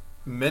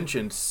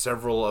mentioned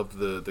several of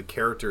the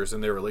characters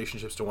and their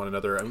relationships to one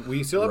another. I mean,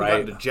 we still haven't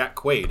Right. gotten to Jack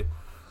Quaid.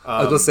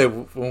 I was going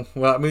to say,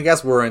 well, I mean, I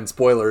guess we're in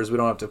spoilers. We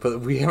don't have to put.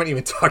 We haven't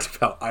even talked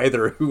about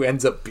either who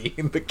ends up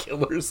being the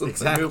killers of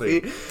the movie,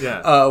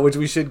 which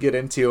we should get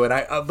into.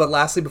 And but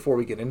lastly, before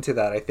we get into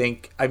that, I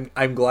think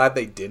I'm glad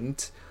they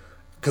didn't,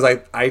 because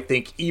I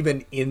think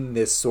even in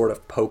this sort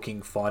of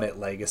poking fun at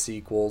legacy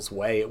equals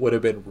way, it would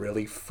have been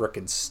really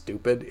frickin'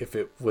 stupid if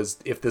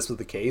this was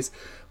the case.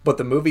 But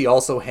the movie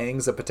also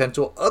hangs a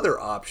potential other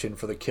option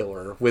for the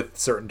killer with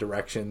certain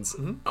directions.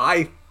 Mm-hmm.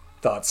 I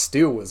thought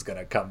Stu was going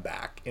to come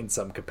back in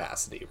some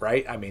capacity,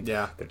 right? I mean,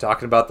 they're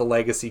talking about the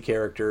legacy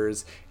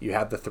characters. You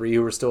have the 3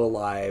 who are still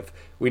alive.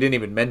 We didn't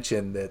even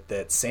mention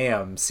that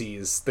Sam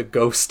sees the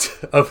ghost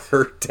of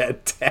her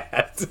dead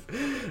dad.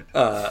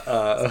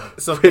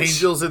 Some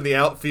angels in the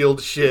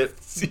outfield shit.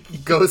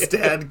 Ghost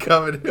dad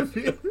coming at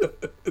me.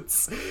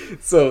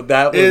 So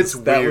that was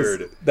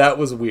weird. That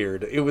was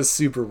weird. It was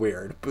super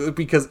weird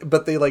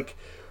but they like.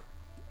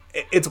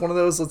 It's one of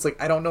those, it's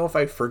like, I don't know if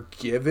I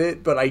forgive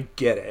it, but I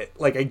get it.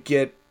 Like, I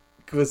get,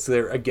 because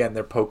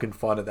they're poking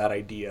fun at that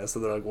idea.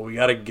 So they're like, well, we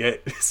got to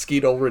get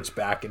Skeet Ulrich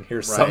back in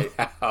here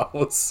somehow.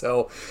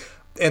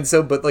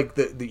 But like,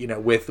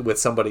 with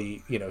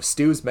somebody,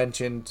 Stu's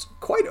mentioned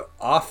quite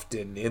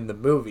often in the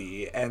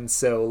movie. And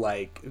so,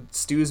 like,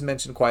 Stu's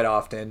mentioned quite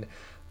often.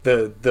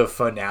 The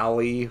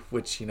finale,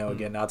 which,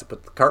 again, not to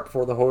put the cart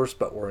before the horse,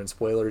 but we're in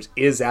spoilers,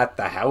 is at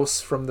the house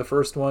from the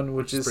first one,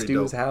 which is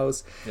Stu's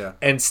house. Yeah.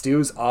 And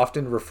Stu's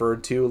often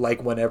referred to,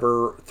 like,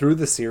 whenever, through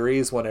the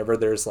series, whenever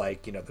there's,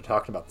 like, they're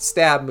talking about the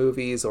stab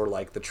movies or,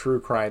 like, the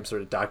true crime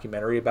sort of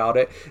documentary about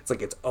it, it's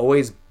like, it's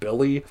always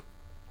Billy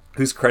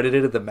who's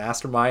credited as the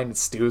mastermind, and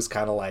Stu's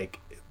kind of like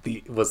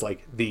the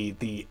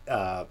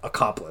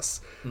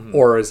accomplice,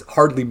 or is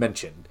hardly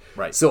mentioned.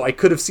 Right. So I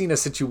could have seen a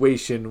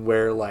situation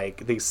where,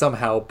 like, they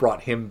somehow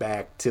brought him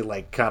back to,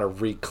 like, kind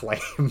of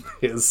reclaim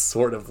his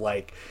sort of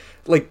like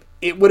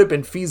it would have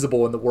been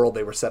feasible in the world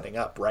they were setting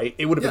up, right?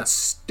 It would have been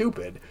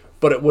stupid,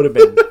 but it would have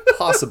been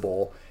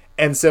possible.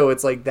 And so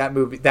it's like that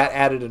movie that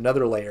added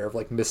another layer of,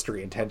 like,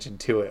 mystery and tension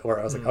to it, where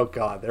I was like, oh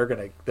god, they're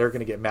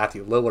gonna get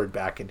Matthew Lillard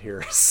back in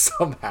here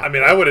somehow. I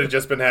mean, I would have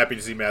just been happy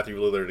to see Matthew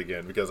Lillard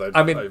again, because I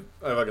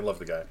fucking love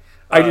the guy.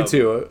 I do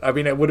too. I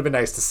mean, it would have been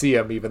nice to see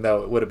him, even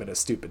though it would have been a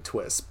stupid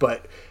twist.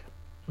 But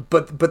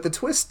the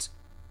twist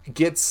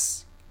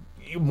gets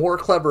more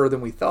clever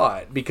than we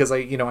thought, because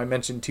I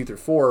mentioned 2 through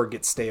 4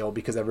 get stale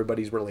because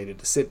everybody's related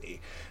to Sydney.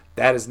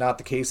 That is not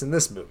the case in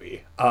this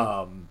movie.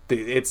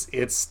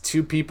 It's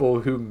 2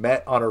 people who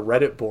met on a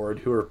Reddit board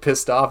who are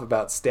pissed off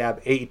about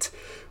Stab 8,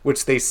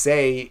 which they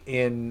say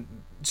in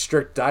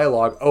strict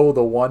dialogue, oh,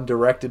 the one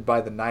directed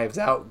by the Knives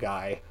Out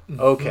guy.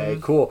 Okay,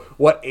 cool.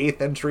 What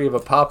 8th entry of a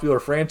popular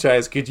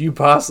franchise could you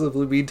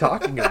possibly be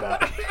talking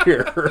about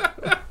here?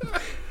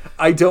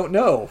 I don't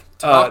know.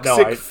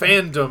 Toxic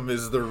fandom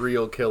is the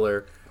real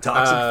killer.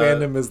 Toxic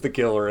fandom is the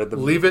killer at the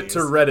Leave movies. it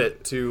to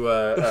Reddit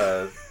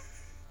to...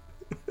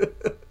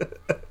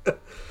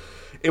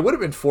 It would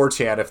have been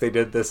 4chan if they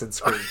did this in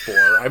Scream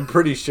 4. I'm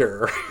pretty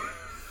sure.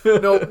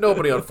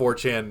 Nobody on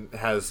 4chan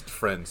has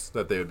friends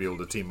that they would be able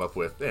to team up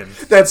with, and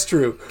that's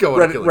true.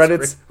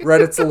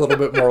 Reddit's a little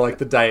bit more like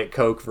the Diet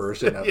Coke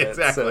version of it,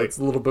 so it's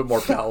a little bit more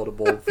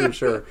palatable for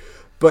sure.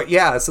 But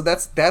yeah, so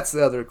that's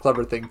the other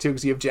clever thing too,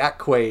 because you have Jack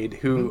Quaid,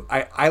 who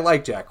I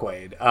like Jack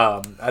Quaid.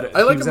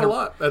 I like him a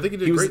lot. I think he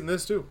did great in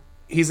this too.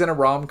 He's in a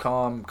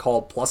rom-com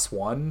called Plus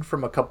One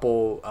from a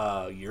couple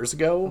years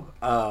ago.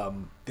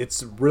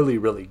 It's really,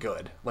 really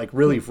good. Like,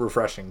 really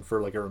refreshing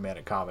for, like, a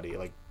romantic comedy.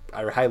 Like,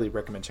 I highly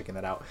recommend checking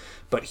that out.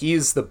 But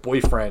he's the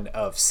boyfriend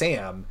of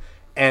Sam,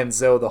 and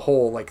so the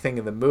whole, like, thing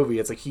in the movie,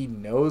 it's like he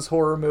knows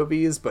horror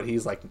movies, but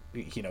he's like,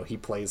 he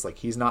plays like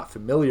he's not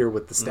familiar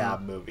with the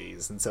stab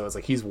movies, and so it's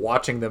like he's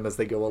watching them as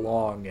they go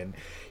along, and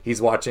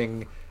he's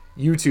watching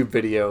YouTube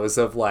videos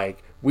of,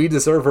 like, we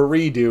deserve a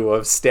redo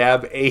of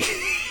Stab 8.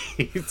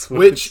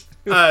 Which,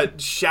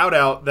 shout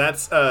out,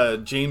 that's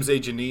James A.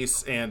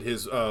 Janice and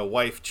his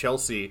wife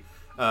Chelsea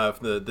from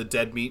the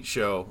Dead Meat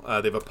show.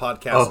 They have a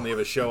podcast and they have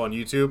a show on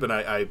YouTube, and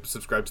I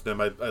subscribe to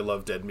them. I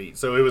love Dead Meat,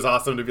 so it was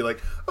awesome to be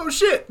like, oh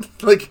shit,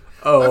 like,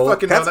 I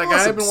fucking know that guy.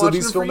 Awesome. I've been so watching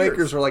these him for filmmakers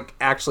years. are, like,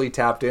 actually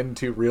tapped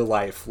into real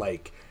life,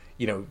 like,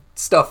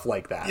 stuff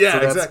like that. Yeah,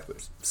 so exactly.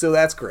 So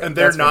that's great. And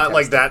they're that's not fantastic.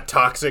 like that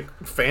toxic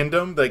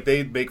fandom. Like,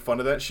 they make fun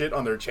of that shit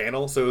on their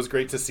channel. So it was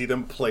great to see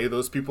them play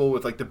those people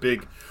with, like, the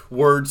big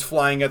words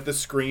flying at the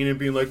screen and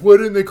being like, why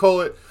didn't they call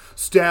it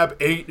Stab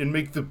 8 and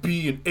make the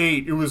B an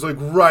 8? It was, like,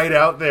 right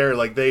out there.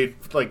 Like, they,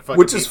 like, fucking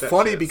Which is hate that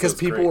funny shit. because so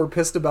it's people great. were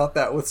pissed about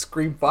that with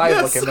Scream 5.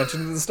 Yes! Like I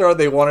mentioned at the start,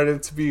 they wanted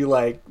it to be,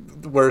 like,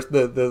 where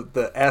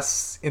the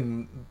S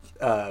in...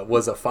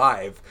 was a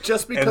 5.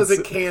 Just because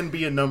it can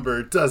be a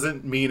number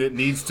doesn't mean it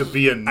needs to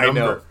be a number. I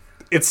know.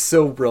 It's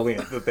so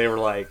brilliant that they were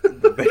like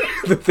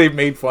that they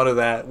made fun of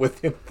that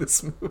within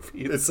this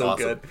movie. It's so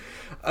awesome. good.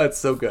 It's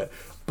so good.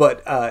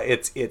 But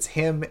it's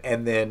him,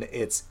 and then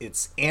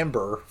it's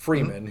Amber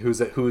Freeman,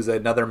 who's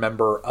another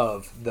member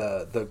of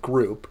the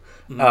group.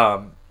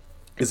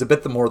 is a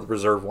bit the more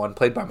reserved one,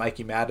 played by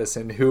Mikey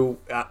Madison, who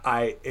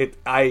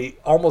I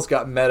almost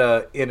got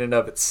meta in and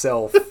of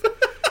itself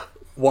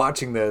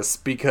watching this,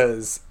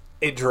 because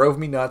it drove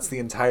me nuts the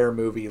entire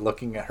movie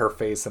looking at her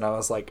face, and I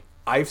was like,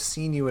 I've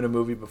seen you in a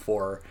movie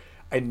before.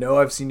 I know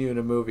I've seen you in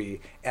a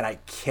movie, and I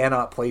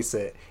cannot place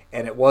it.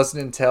 And it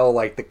wasn't until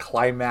like the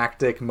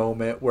climactic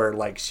moment where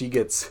like she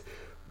gets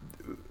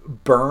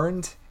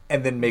burned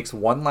and then makes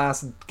one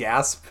last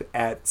gasp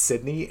at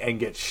Sydney and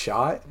gets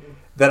shot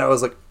that I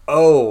was like,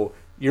 oh,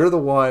 you're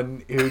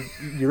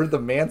the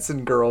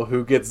Manson girl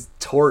who gets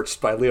torched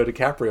by Leo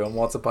DiCaprio in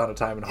Once Upon a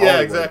Time in Hollywood.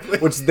 Yeah, exactly.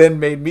 Which then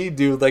made me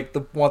do like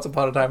the Once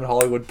Upon a Time in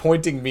Hollywood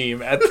pointing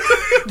meme at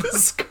the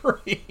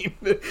screen.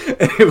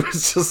 And it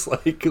was just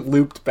like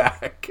looped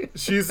back.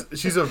 She's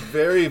a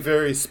very,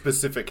 very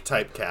specific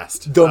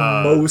typecast. The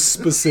most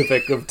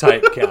specific of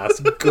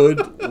typecast.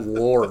 Good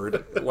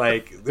Lord.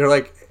 Like, they're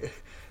like,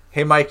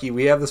 hey, Mikey,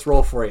 we have this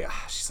role for you.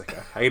 She's like,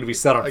 I gotta be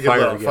set on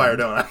fire again. Fire,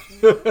 don't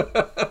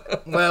I?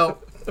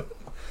 Well...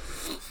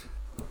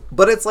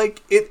 But it's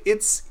like it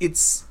adds it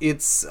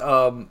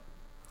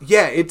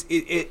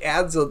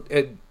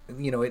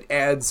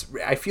adds.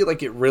 I feel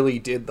like it really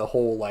did the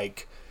whole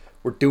like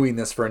we're doing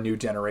this for a new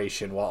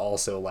generation while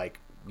also like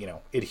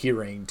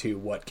adhering to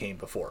what came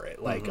before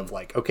it, like of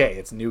like, okay,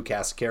 it's new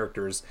cast of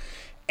characters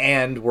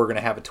and we're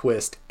gonna have a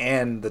twist,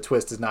 and the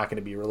twist is not going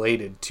to be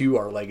related to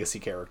our legacy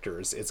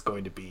characters. It's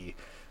going to be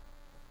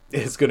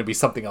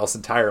something else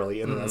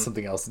entirely, and then that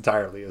something else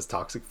entirely is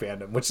toxic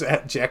fandom, which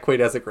Jack Quaid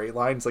has a great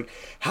line. It's like,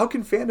 how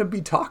can fandom be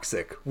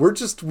toxic? We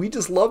just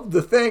love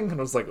the thing.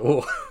 And I was like,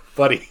 oh,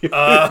 buddy.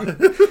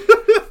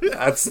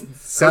 That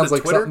sounds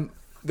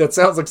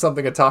like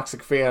something a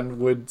toxic fan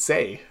would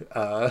say.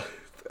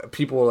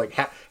 People were like,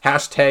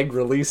 hashtag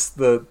release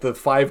the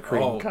 5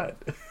 cream cut.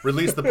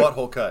 Release the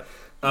butthole cut.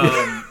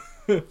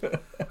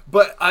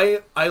 But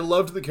I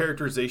loved the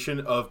characterization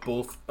of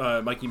both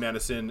Mikey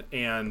Madison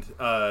and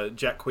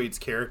Jack Quaid's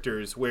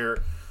characters, where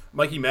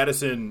Mikey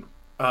Madison,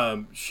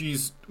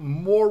 she's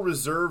more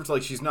reserved.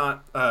 Like, she's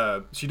not,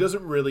 she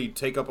doesn't really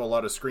take up a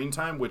lot of screen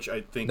time, which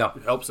I think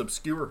helps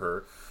obscure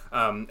her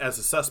as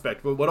a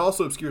suspect. But what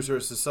also obscures her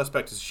as a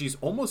suspect is she's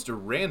almost a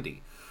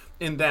Randy,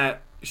 in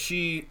that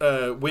she,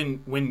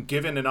 when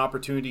given an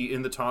opportunity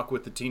in the talk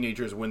with the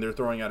teenagers when they're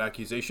throwing out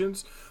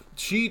accusations,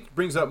 she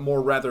brings up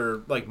more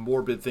rather like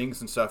morbid things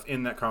and stuff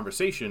in that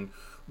conversation,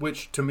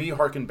 which to me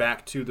harken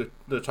back to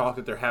the talk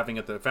that they're having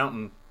at the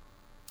fountain,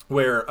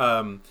 where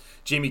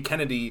Jamie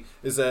Kennedy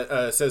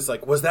says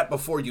like, was that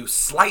before you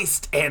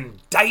sliced and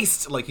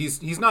diced? Like,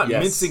 he's not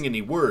mincing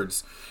any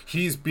words.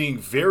 He's being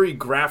very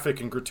graphic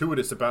and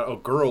gratuitous about a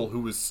girl who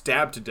was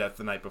stabbed to death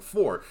the night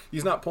before.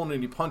 He's not pulling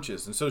any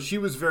punches. And so she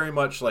was very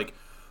much like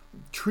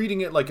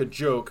treating it like a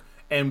joke,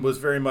 and was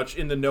very much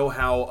in the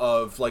know-how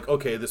of like,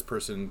 okay, this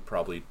person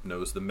probably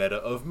knows the meta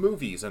of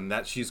movies, and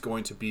that she's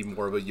going to be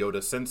more of a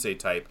Yoda sensei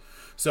type.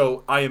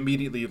 So I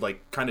immediately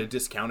like kind of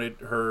discounted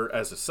her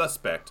as a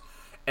suspect.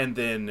 And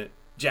then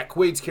Jack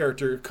Quaid's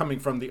character coming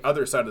from the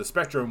other side of the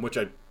spectrum, which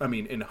I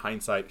mean, in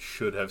hindsight,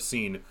 should have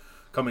seen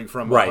coming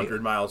from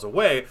 100 miles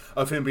away,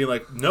 of him being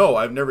like, no,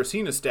 I've never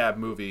seen a stab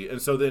movie.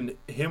 And so then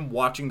him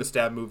watching the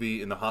stab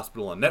movie in the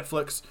hospital on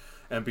Netflix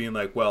and being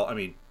like, well, I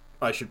mean,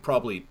 I should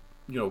probably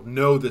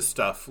know this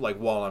stuff like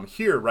while I'm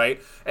here,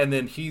 right? And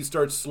then he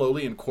starts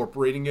slowly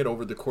incorporating it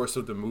over the course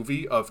of the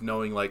movie of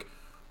knowing like,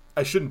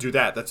 I shouldn't do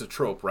that. That's a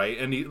trope, right?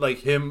 And he like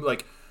him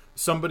like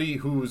somebody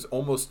who's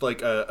almost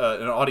like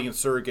an audience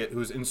surrogate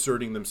who's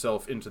inserting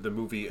themselves into the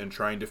movie and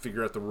trying to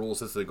figure out the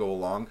rules as they go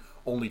along,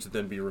 only to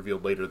then be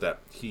revealed later that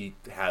he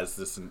has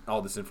this and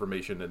all this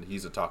information and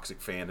he's a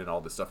toxic fan and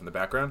all this stuff in the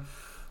background.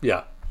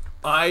 Yeah.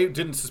 I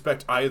didn't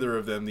suspect either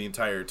of them the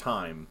entire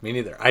time. Me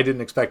neither. I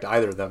didn't expect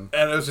either of them.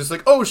 And I was just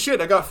like, oh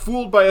shit, I got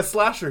fooled by a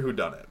slasher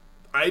whodunit.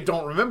 I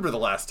don't remember the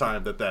last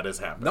time that has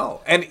happened.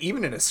 No, and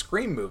even in a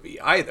Scream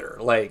movie either.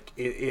 Like,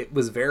 it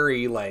was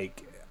very,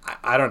 like,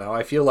 I don't know.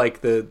 I feel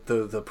like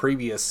the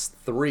previous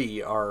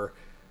 3 are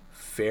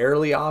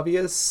fairly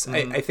obvious.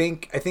 Mm-hmm.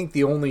 I think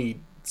the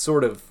only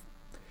sort of,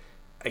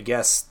 I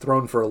guess,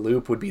 thrown for a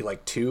loop would be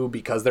like 2,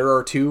 because there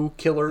are 2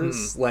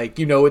 killers. Like,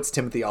 it's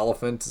Timothy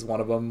Olyphant is one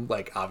of them.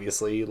 Like,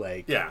 obviously,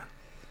 like, yeah,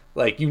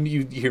 like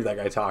you hear that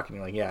guy talk and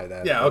you're like,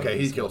 okay,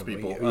 he kills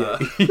people. Yeah,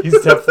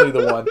 he's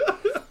definitely the one.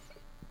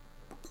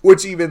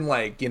 Which even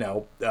like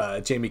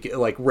Jamie,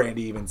 like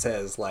Randy even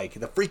says like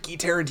the freaky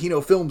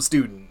Tarantino film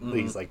student. Mm-hmm.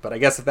 He's like, but I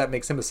guess if that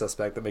makes him a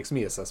suspect, that makes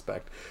me a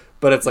suspect.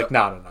 But it's like,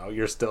 no,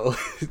 you're still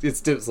it's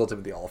still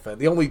Timothy Olyphant.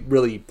 The only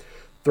really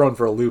thrown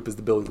for a loop is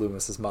the Billy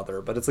Loomis's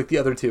mother, but it's like the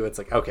other 2, it's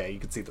like, okay, you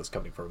can see those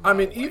coming from. I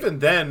mean, even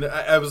then,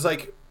 I was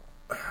like,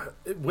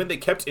 when they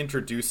kept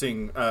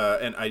introducing,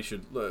 and I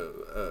should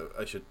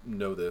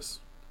know this,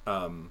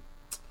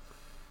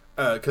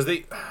 because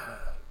they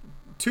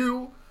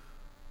 2.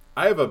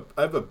 I have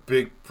a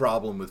big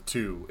problem with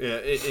 2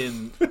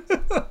 in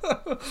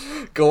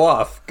Go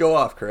off,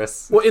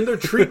 Chris. Well, in their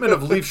treatment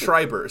of Liev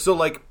Schreiber. So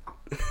like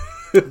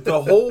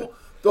the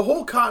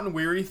whole Cotton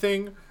Weary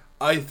thing,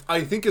 I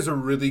think is a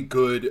really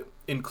good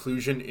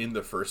inclusion in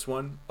the first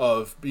one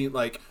of being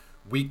like,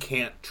 we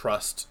can't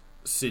trust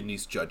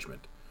Sydney's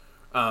judgment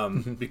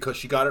because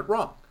she got it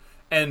wrong.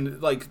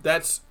 And like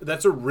that's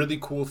a really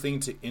cool thing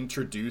to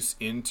introduce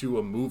into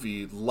a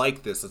movie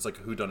like this. It's like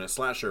a whodunit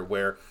slasher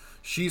where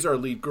she's our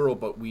lead girl,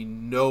 but we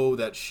know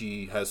that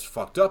she has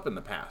fucked up in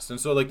the past. And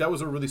so like that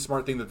was a really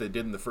smart thing that they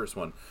did in the first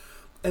one.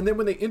 And then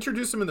when they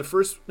introduced him in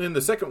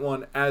the second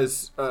one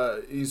as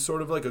he's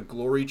sort of like a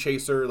glory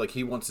chaser, like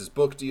he wants his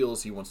book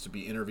deals, he wants to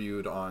be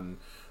interviewed on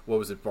what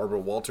was it, Barbara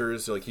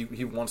Walters, like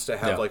he wants to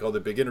have like all the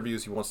big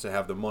interviews, he wants to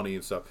have the money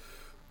and stuff.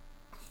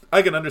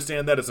 I can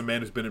understand that as a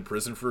man who's been in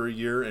prison for a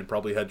year and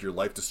probably had your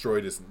life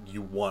destroyed, is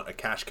you want a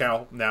cash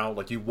cow now,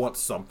 like you want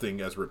something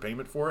as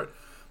repayment for it.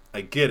 I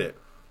get it.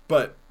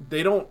 But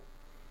they don't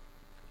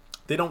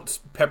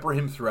pepper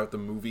him throughout the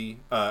movie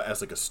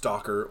as like a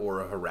stalker or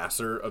a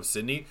harasser of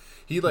Sydney.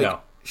 He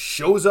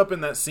shows up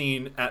in that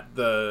scene at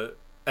the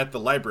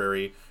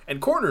library and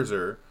corners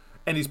her,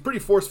 and he's pretty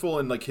forceful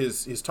in like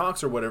his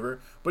talks or whatever,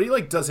 but he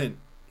doesn't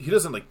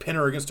like pin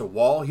her against a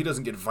wall. He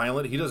doesn't get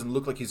violent. He doesn't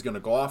look like he's going to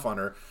go off on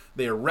her.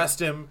 They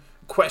arrest him,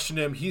 question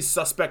him. He's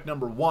suspect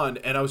number one.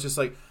 And I was just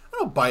like, I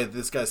don't buy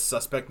this guy's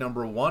suspect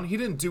number one. He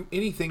didn't do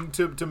anything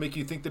to make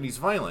you think that he's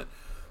violent.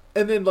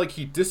 And then like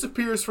he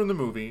disappears from the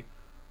movie.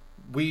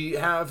 We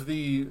have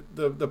the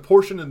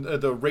portion in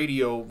the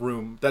radio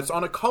room that's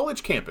on a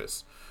college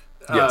campus.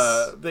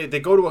 Yes. They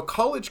go to a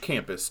college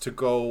campus to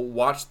go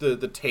watch the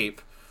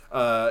tape.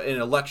 In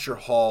a lecture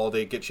hall,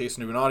 they get chased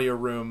into an audio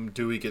room.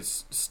 Dewey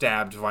gets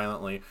stabbed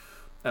violently.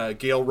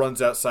 Gale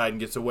runs outside and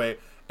gets away,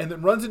 and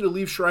then runs into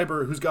Liev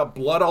Schreiber, who's got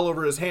blood all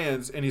over his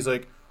hands, and he's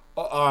like,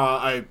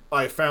 I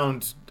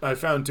found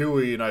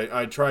Dewey, and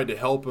I tried to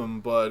help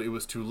him, but it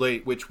was too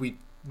late," which we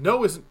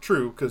know isn't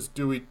true because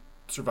Dewey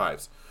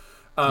survives.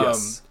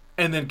 Yes.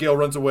 And then Gale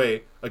runs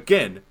away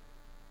again,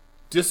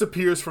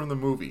 disappears from the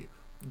movie.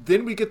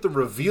 Then we get the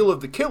reveal of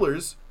the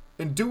killers,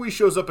 and Dewey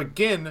shows up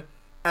again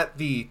at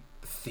the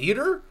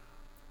theater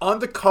on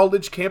the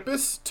college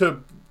campus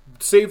to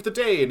save the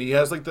day, and he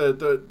has like the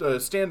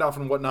standoff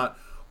and whatnot.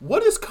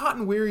 What is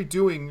Cotton Weary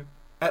doing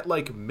at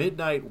like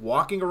midnight,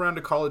 walking around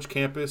a college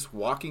campus,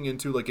 walking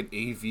into like an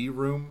AV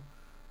room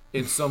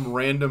in some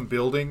random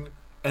building,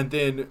 and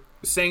then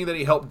saying that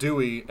he helped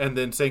Dewey, and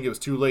then saying it was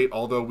too late,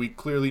 although we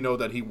clearly know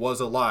that he was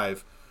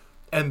alive,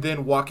 and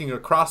then walking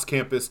across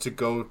campus to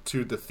go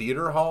to the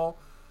theater hall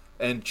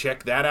and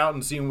check that out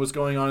and seeing what's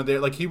going on in there?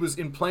 Like, he was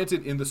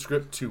implanted in the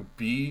script to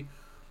be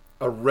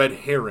a red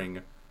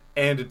herring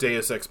and a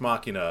Deus Ex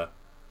Machina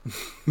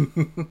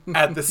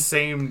at the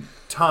same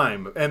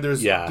time, and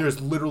there's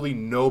literally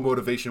no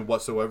motivation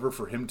whatsoever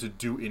for him to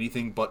do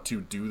anything but to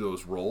do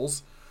those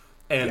roles.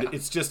 And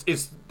it's just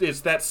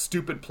it's that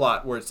stupid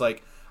plot where it's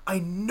like, I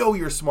know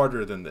you're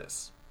smarter than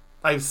this.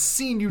 I've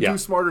seen you do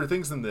smarter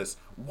things than this.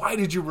 Why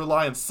did you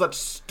rely on such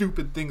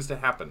stupid things to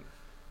happen?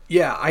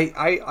 Yeah,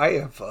 I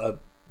have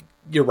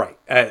you're right,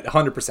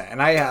 100%.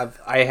 And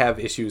I have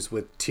issues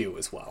with 2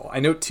 as well. I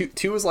know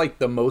 2 is like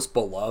the most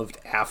beloved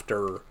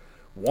after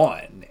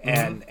 1,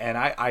 and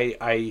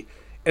I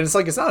and it's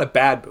like, it's not a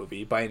bad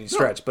movie by any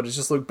stretch, but it's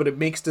just like, but it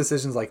makes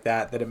decisions like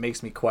that it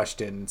makes me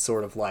question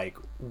sort of like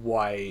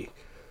why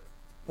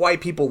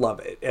people love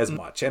it as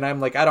much. And I'm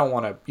like, I don't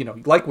want to,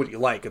 like what you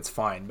like, it's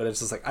fine, but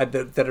it's just like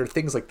that are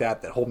things like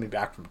that hold me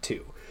back from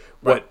 2.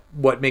 Right.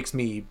 What makes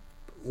me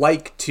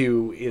like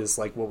 2 is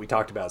like what we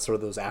talked about, sort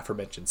of those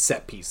aforementioned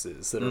set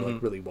pieces that are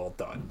like really well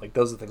done. Like,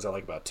 those are the things I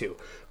like about 2.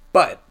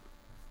 But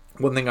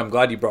one thing I'm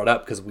glad you brought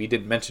up, because we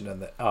didn't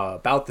mention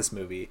about this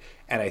movie,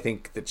 and I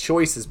think the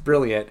choice is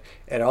brilliant.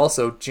 It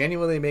also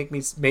genuinely made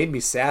me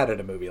sad at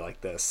a movie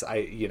like this.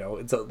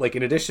 It's like,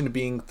 in addition to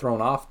being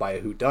thrown off by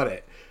a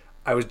whodunit,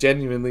 I was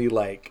genuinely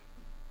like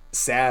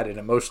sad and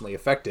emotionally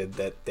affected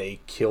that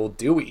they killed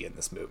Dewey in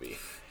this movie.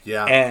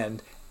 Yeah.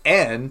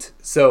 And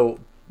so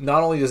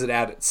not only does it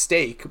add at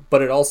stake,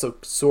 but it also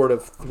sort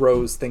of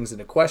throws things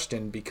into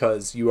question,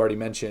 because you already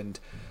mentioned,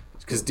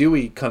 because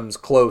Dewey comes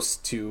close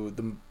to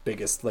the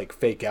biggest like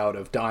fake out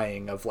of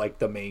dying of like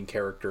the main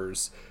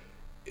characters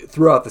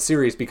throughout the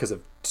series because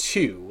of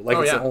 2. Like,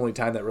 it's the only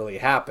time that really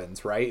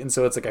happens, right? And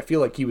so it's like, I feel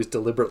like he was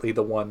deliberately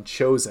the one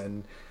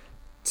chosen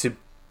to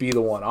be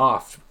the one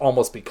off,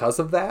 almost because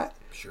of that.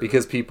 Sure.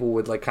 Because people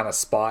would like kind of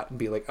spot and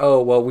be like,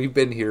 oh, well, we've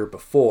been here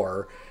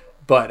before.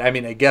 But I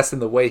mean, I guess in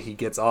the way he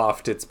gets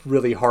offed, it's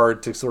really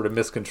hard to sort of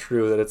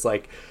misconstrue that it's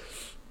like,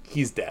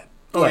 he's dead.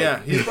 Oh, like,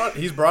 yeah,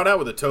 he's brought out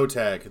with a toe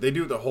tag. They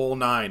do the whole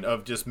 9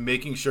 of just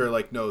making sure,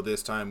 like, no,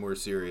 this time we're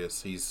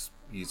serious. He's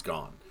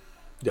gone.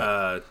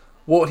 Yeah.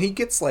 Well, he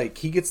gets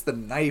the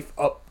knife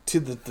up to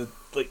the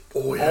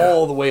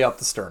all the way up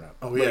the sternum.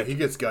 Oh yeah, he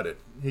gets gutted.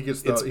 He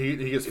gets he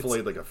gets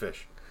filleted like a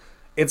fish.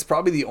 It's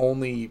probably the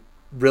only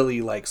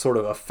really like sort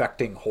of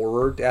affecting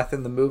horror death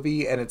in the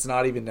movie, and it's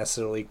not even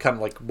necessarily kind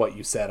of like what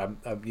you said. I'm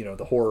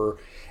the horror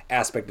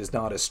aspect is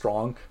not as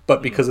strong,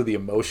 but because of the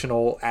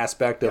emotional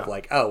aspect of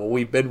like, oh, well,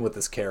 we've been with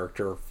this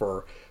character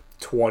for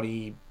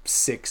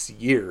 26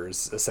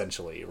 years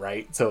essentially,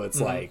 right? So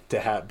it's like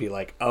to be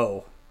like,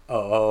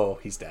 oh,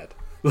 he's dead.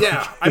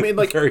 Yeah, I mean,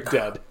 like, very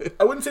dead.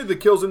 I wouldn't say the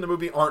kills in the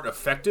movie aren't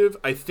effective.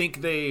 I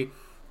think they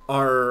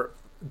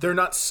they're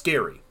not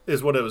scary,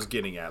 is what I was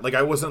getting at. Like,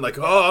 I wasn't like,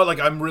 oh, like,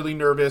 I'm really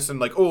nervous and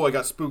like, oh, I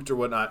got spooked or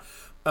whatnot.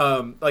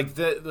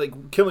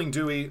 Like killing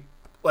Dewey,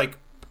 like,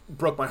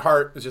 broke my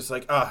heart. It's just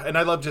like, and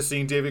I love just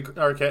seeing David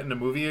Arquette in a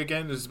movie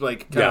again. Just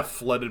like kind of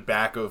flooded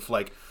back of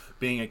like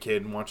being a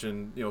kid and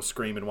watching,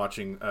 Scream and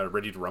watching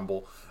Ready to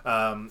Rumble,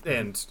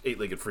 and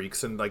Eight-Legged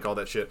Freaks and like all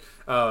that shit.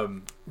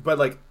 But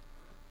like,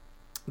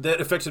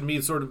 that affected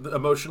me sort of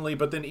emotionally.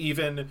 But then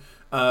even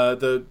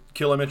the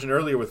kill I mentioned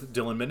earlier with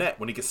Dylan Minnette,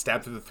 when he gets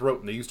stabbed through the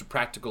throat and they used a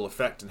practical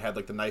effect and had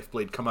like the knife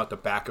blade come out the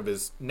back of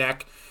his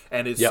neck,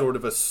 and it's sort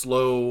of a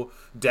slow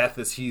death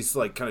as he's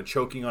like kind of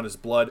choking on his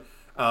blood.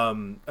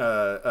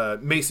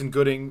 Mason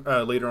Gooding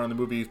later on in the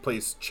movie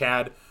plays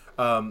Chad.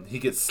 He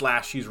gets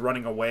slashed, he's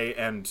running away,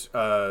 and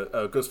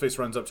Ghostface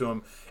runs up to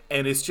him,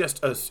 and it's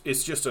just a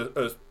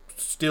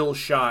still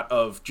shot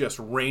of just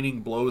raining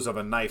blows of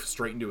a knife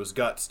straight into his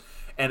guts.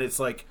 And it's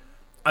like,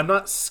 I'm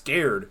not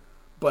scared,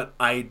 but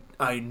I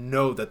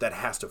know that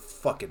has to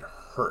fucking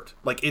hurt.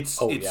 Like,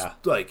 it's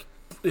like,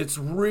 it's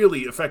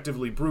really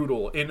effectively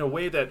brutal in a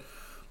way that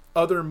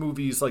other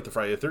movies like the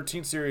Friday the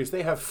 13th series,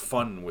 they have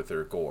fun with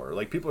their gore.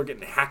 Like, people are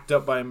getting hacked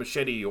up by a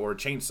machete or a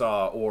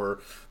chainsaw or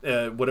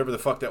whatever the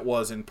fuck that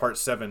was in part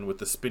 7 with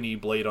the spinny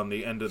blade on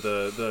the end of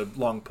the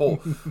long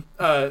pole.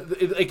 But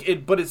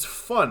it's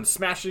fun.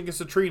 Smashing against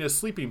a tree in a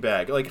sleeping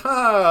bag. Like,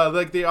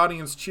 like the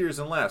audience cheers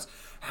and laughs.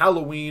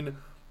 Halloween,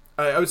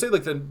 I would say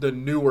like the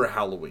newer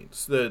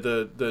Halloweens,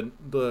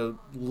 the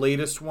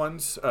latest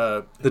ones,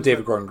 the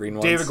David Gordon Green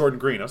ones. David Gordon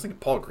Green. I was thinking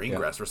Paul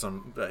Greengrass or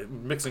some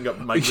mixing up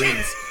my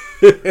greens.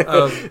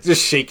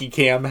 Just shaky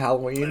cam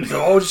Halloween.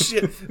 Oh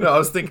shit! No, I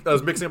was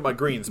mixing up my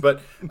greens,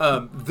 but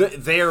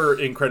they're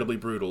incredibly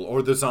brutal.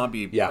 Or the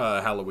zombie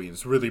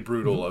Halloweens, really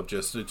brutal of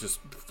just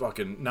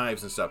fucking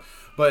knives and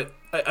stuff. But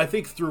I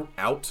think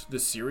throughout the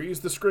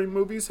series, the Scream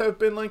movies have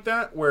been like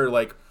that, where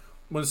like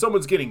when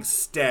someone's getting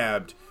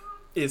stabbed,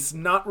 it's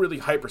not really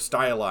hyper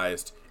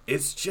stylized.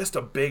 It's just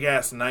a big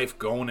ass knife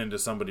going into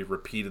somebody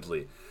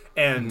repeatedly,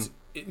 and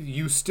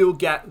you still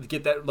get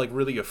that like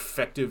really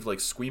effective like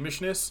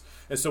squeamishness.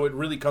 And so it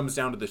really comes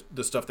down to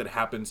the stuff that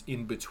happens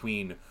in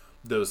between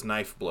those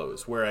knife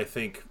blows. Where I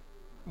think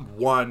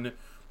 1,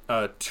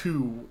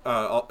 2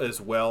 as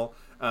well.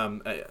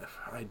 I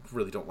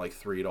really don't like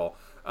 3 at all.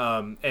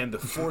 And the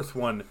 4th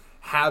one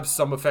have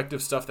some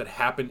effective stuff that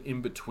happen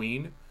in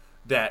between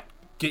that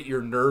get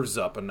your nerves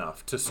up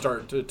enough to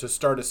start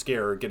a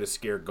scare or get a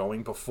scare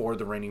going before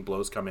the raining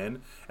blows come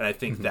in. And I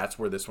think that's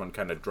where this one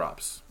kind of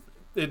drops.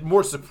 It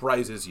more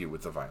surprises you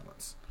with the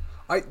violence.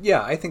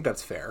 I think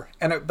that's fair.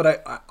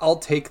 But I'll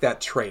take that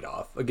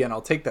trade-off. Again,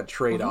 I'll take that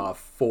trade-off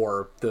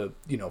for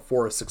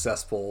for a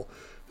successful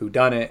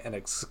whodunit and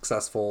a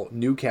successful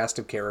new cast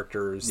of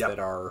characters that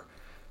are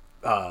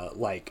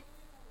like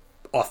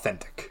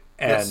authentic.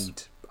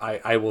 And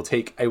I will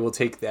take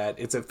that.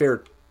 It's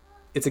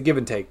a give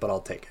and take, but I'll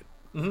take it.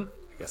 I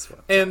guess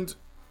what. And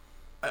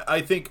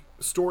I think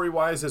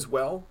story-wise as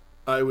well,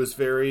 I was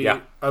very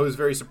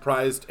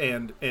surprised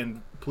and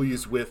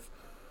pleased with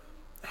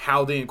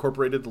how they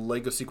incorporated the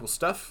Lego sequel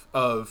stuff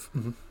of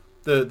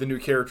the new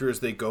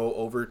characters. They go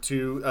over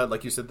to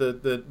like you said,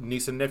 the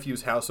niece and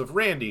nephew's house of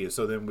Randy.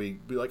 So then we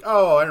be like,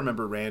 oh, I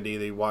remember Randy.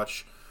 They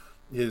watch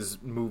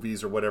his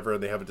movies or whatever,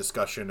 and they have a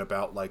discussion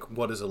about like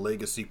what is a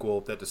Lego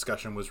sequel. That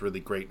discussion was really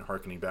great and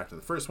harkening back to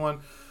the first one.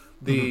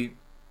 The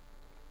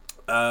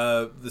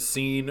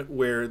scene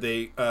where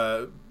they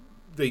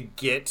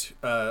get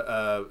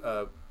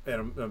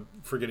and I'm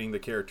forgetting the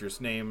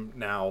character's name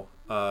now.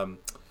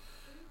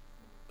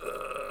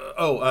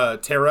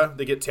 Tara.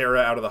 They get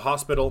Tara out of the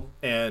hospital,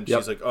 and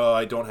she's like, "Oh,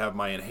 I don't have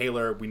my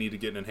inhaler. We need to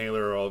get an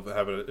inhaler, or I'll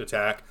have an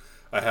attack.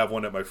 I have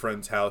one at my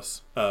friend's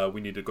house.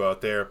 We need to go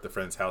out there." The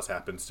friend's house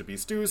happens to be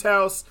Stu's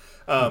house,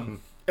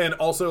 and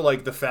also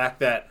like the fact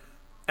that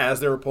as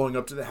they were pulling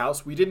up to the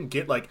house, we didn't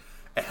get like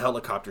a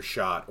helicopter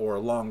shot or a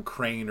long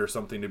crane or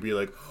something to be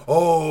like,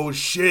 "Oh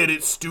shit,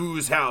 it's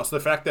Stu's house." The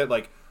fact that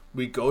like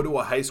we go to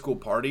a high school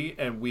party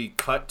and we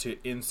cut to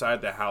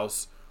inside the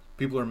house.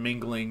 People are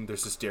mingling.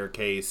 There's a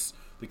staircase.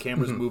 The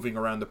camera's moving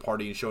around the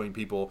party and showing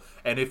people.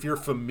 And if you're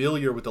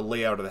familiar with the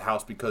layout of the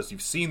house because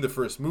you've seen the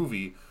first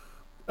movie,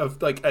 of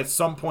like at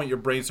some point your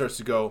brain starts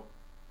to go,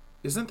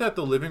 isn't that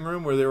the living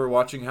room where they were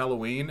watching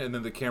Halloween? And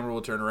then the camera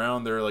will turn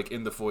around. They're like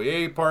in the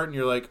foyer part, and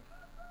you're like,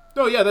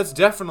 no, yeah, that's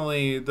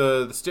definitely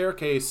the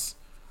staircase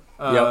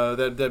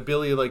that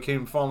Billy like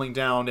came falling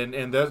down.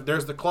 And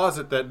there's the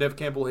closet that Nev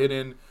Campbell hid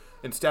in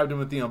and stabbed him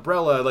with the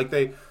umbrella. Like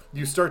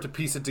you start to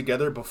piece it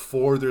together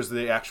before there's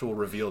the actual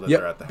reveal that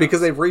they're at the house.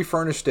 Because they've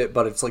refurnished it,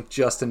 but it's like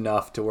just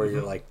enough to where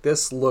you're like,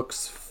 this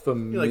looks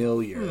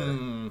familiar.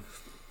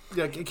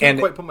 Yeah, I can't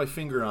quite put my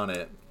finger on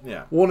it.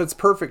 Yeah. Well, and it's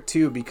perfect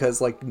too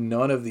because like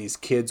none of these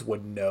kids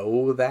would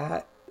know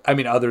that. I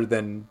mean, other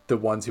than the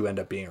ones who end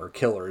up being our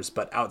killers,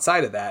 but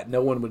outside of that,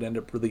 no one would end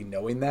up really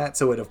knowing that.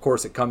 So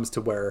it comes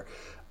to where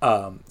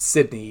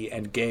Sydney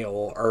and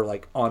Gail are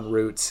like en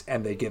route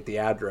and they get the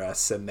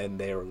address and then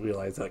they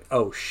realize like,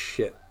 oh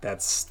shit,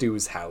 that's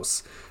Stu's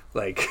house.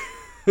 Like,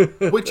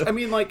 which I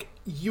mean, like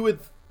you would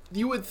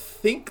you would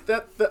think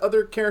that the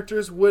other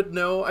characters would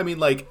know. I mean,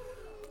 like,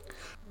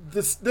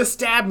 the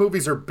Stab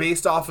movies are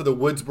based off of the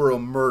Woodsboro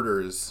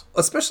murders.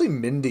 Especially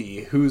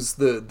Mindy, who's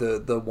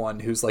the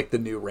one who's like the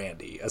new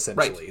Randy,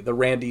 essentially. Right. The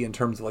Randy in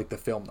terms of like the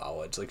film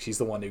knowledge. Like, she's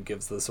the one who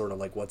gives the sort of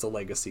like, what's a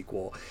Lego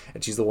sequel?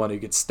 And she's the one who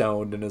gets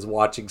stoned and is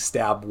watching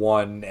Stab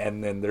 1.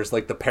 And then there's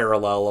like the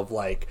parallel of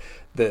like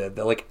the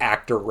like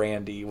actor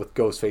Randy with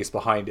Ghostface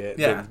behind it.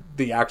 Yeah.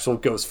 The actual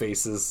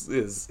Ghostface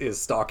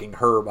is stalking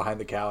her behind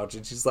the couch.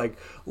 And she's like,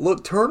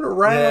 look, turn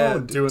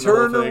around. doing the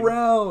turn whole thing.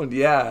 around.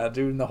 Yeah,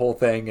 doing the whole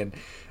thing. And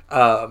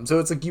so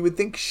it's like you would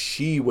think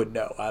she would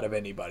know out of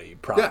anybody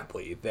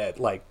probably that,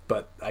 like,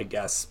 but I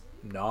guess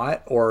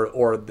not,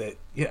 or that,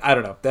 you know, I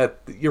don't know, that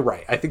you're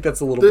right. I think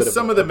that's a little There's bit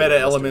some of of the meta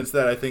elements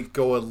that I think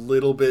go a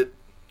little bit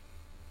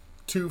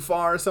too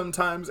far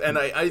sometimes, and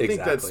I think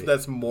Exactly.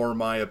 that's more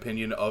my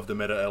opinion of the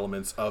meta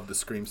elements of the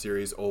Scream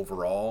series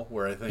overall,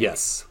 where I think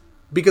yes,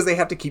 because they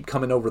have to keep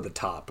coming over the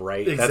top,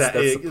 right? That's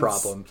the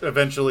problem.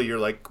 Eventually you're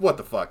like, what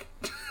the fuck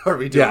are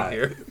we doing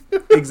here?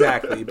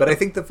 Exactly. But I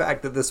think the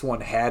fact that this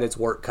one had its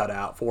work cut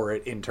out for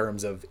it in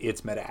terms of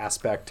its meta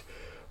aspect,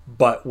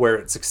 but where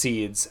it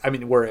succeeds, I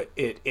mean, where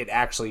it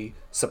actually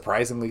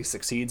surprisingly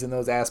succeeds in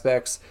those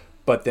aspects,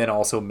 but then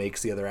also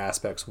makes the other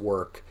aspects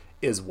work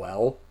as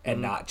well,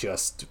 and not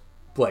just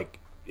like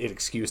an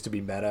excuse to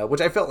be meta,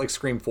 which I felt like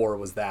Scream 4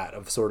 was that,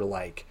 of sort of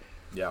like,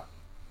 Yeah.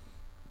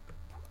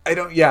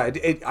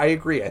 I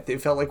agree.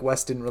 It felt like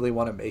Wes didn't really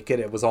want to make it.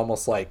 It was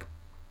almost like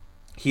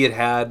he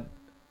had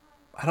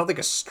I don't think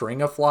a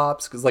string of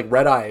flops, because like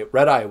Red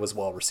Eye was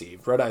well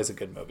received. Red Eye is a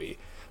good movie,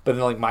 but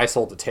then like My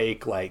Soul to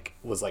Take like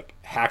was like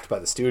hacked by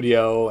the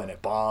studio and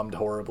it bombed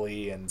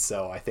horribly, and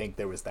so I think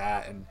there was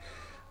that. And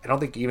I don't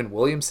think even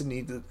Williamson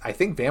needed. I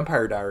think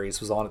Vampire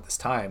Diaries was on at this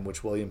time,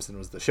 which Williamson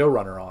was the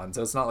showrunner on,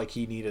 so it's not like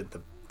he needed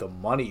the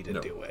money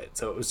to do it.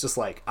 So it was just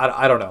like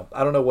I don't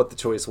know what the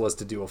choice was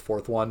to do a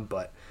fourth one,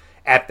 but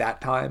at that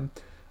time,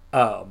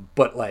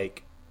 but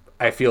like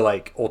I feel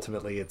like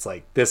ultimately it's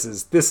like this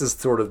is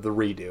sort of the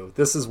redo.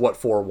 This is what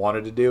 4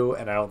 wanted to do,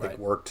 and I don't think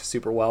worked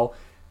super well,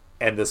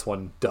 and this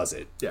one does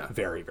it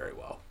very, very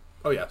well.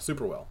 Oh yeah,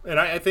 super well. And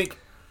I think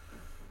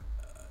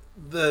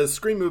the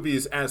Scream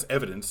movies, as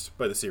evidenced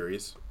by the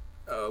series,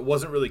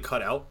 wasn't really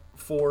cut out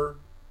for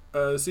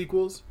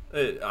sequels,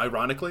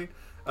 ironically.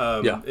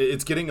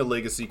 It's getting a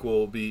Lego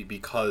sequel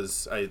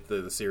because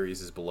the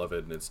series is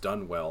beloved and it's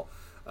done well.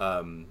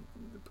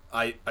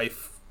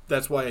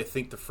 That's why I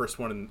think the first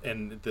one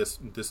and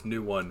this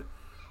new one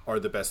are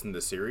the best in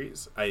the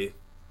series.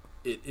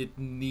 It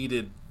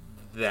needed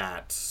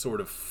that sort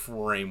of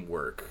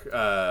framework.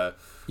 I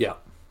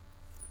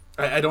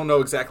don't know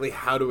exactly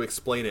how to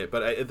explain it,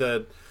 but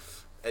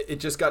it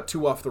just got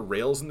too off the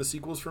rails in the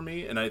sequels for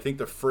me. And I think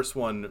the first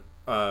one,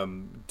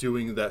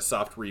 doing that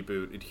soft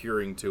reboot,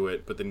 adhering to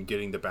it, but then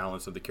getting the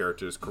balance of the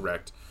characters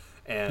correct,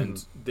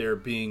 and there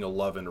being a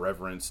love and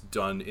reverence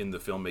done in the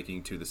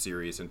filmmaking to the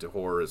series and to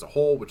horror as a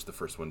whole, which the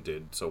first one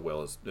did so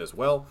well as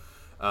well.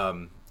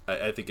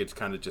 I think it's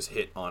kind of just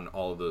hit on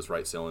all of those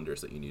right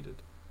cylinders that you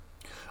needed.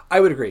 I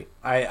would agree.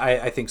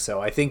 I think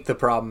so. I think the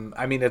problem,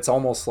 I mean, it's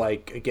almost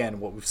like, again,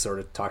 what we've sort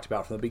of talked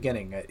about from the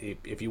beginning.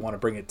 If you want to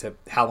bring it to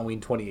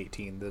Halloween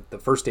 2018, the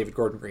first David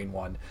Gordon Green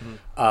one,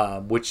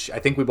 which I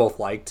think we both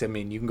liked. I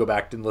mean, you can go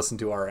back and listen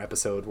to our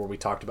episode where we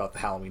talked about the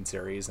Halloween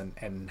series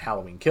and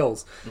Halloween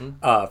Kills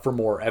for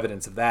more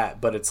evidence of that.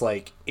 But it's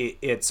like,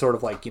 it's sort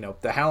of like, you know,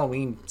 the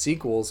Halloween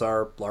sequels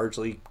are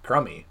largely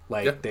crummy.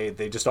 Like,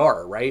 they just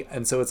are, right?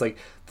 And so it's like,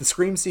 the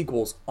Scream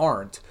sequels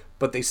aren't,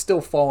 but they still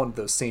fall into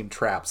those same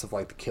traps of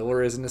like the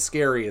killer isn't as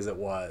scary as it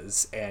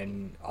was,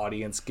 and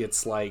audience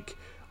gets like,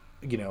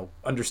 you know,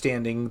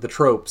 understanding the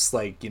tropes,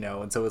 like, you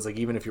know, and so it's like,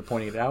 even if you're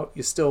pointing it out,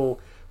 you still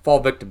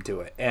fall victim to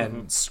it.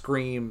 And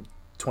Scream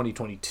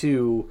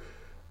 2022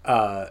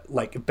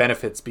 like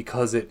benefits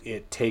because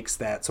it takes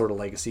that sort of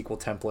like a sequel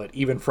template,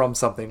 even from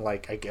something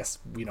like, I guess,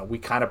 you know, we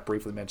kind of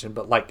briefly mentioned,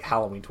 but like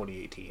Halloween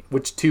 2018,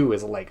 which too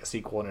is like a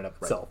sequel in and of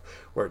itself,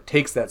 where it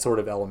takes that sort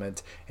of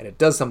element and it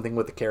does something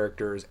with the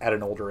characters at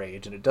an older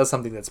age, and it does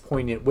something that's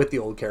poignant with the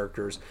old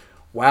characters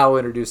while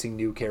introducing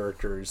new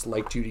characters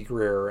like Judy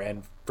Greer,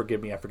 and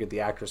forgive me, I forget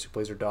the actress who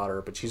plays her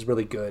daughter, but she's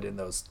really good in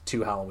those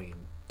 2 Halloween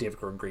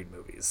David Gordon Green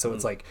movies. So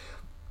it's like,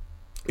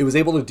 it was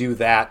able to do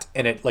that,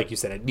 and it, like you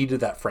said, it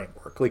needed that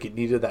framework, like it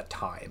needed that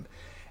time.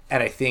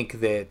 And I think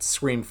that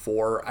Scream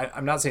 4,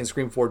 I'm not saying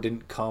Scream 4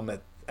 didn't come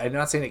at, I'm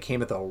not saying it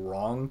came at the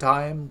wrong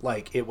time.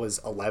 Like, it was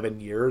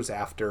 11 years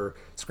after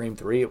Scream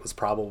 3. It was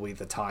probably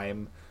the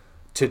time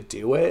to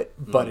do it,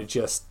 but I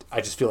just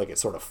feel like it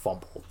sort of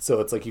fumbled.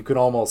 So it's like, you could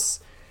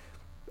almost,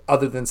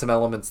 other than some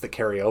elements that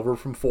carry over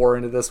from 4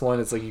 into this one,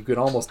 it's like you could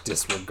almost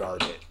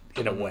disregard it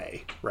in a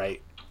way,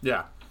 right?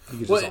 Yeah. You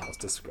could just almost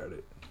disregard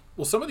it.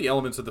 Well, some of the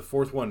elements of the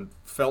fourth one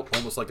felt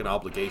almost like an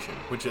obligation,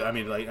 which, I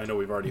mean, I know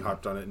we've already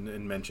hopped on it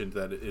and mentioned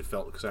that it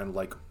felt kind of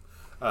like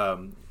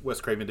Wes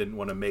Craven didn't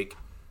want to make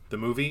the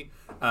movie,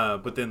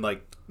 but then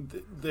like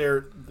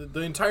the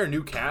entire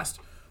new cast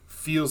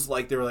feels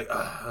like they were like,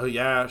 oh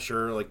yeah,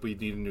 sure, like we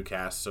need a new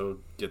cast, so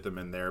get them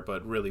in there.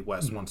 But really,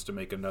 Wes wants to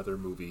make another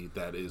movie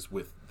that is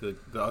with the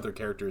other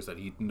characters that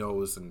he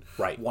knows and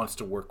wants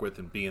to work with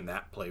and be in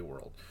that play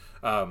world.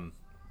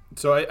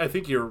 So I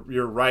think you're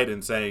right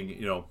in saying,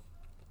 you know,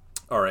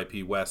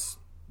 R.I.P. Wes,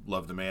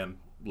 love the man,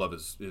 love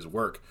his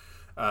work,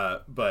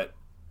 but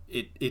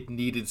it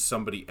needed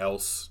somebody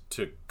else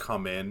to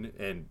come in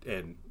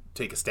and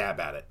take a stab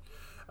at it.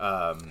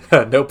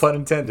 No pun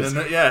intended.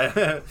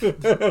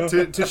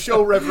 To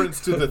show reverence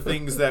to the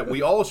things that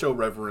we all show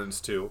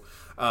reverence to.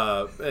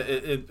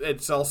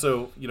 It's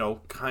also, you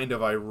know, kind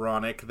of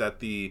ironic that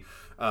the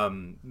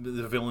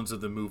villains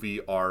of the movie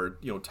are,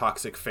 you know,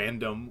 toxic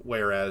fandom,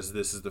 whereas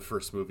this is the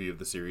first movie of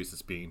the series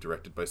that's being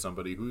directed by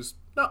somebody who's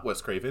not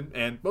Wes Craven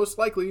and most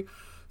likely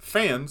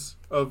fans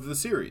of the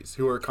series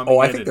who are coming.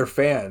 I think they're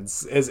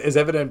fans, as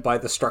evident by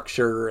the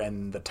structure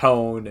and the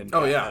tone. And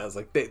I was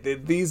like,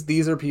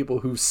 these are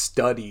people who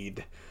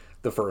studied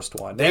the first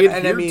one. They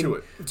adhered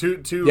to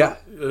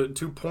it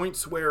to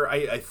points where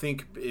I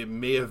think it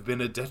may have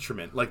been a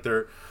detriment. Like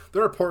there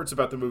are parts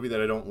about the movie that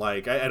I don't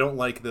like. I don't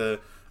like the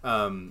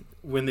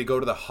when they go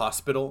to the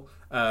hospital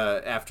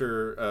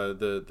after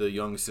the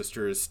young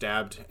sister is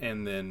stabbed,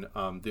 and then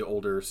the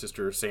older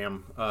sister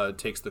Sam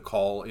takes the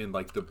call in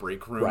like the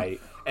break room,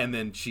 and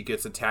then she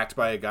gets attacked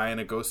by a guy in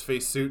a ghost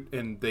face suit,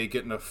 and they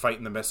get in a fight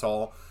in the mess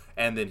hall,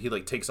 and then he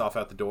like takes off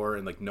out the door,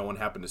 and like no one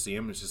happened to see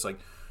him. It's just like,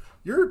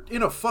 you're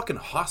in a fucking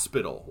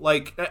hospital.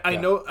 Like I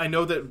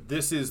know that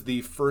this is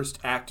the first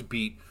act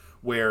beat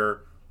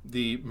where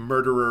the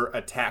murderer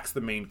attacks the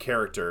main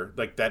character.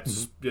 Like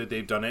that's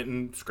they've done it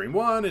in Scream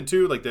 1 and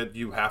 2, like that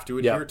you have to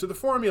adhere to the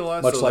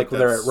formula. Much so, like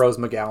they're at Rose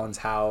McGowan's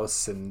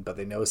house, but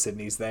they know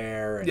Sydney's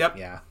there. And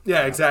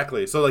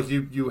exactly. So like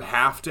you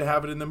have to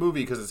have it in the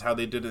movie because it's how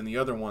they did it in the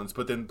other ones.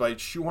 But then by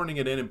shoehorning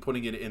it in and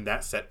putting it in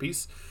that set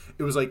piece,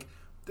 it was like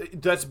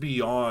that's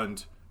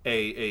beyond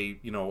a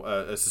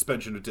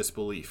suspension of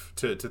disbelief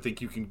to think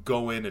you can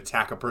go in,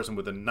 attack a person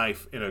with a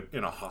knife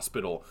in a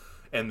hospital,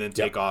 and then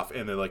take off,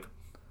 and they're like,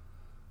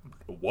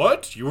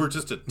 what? You were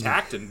just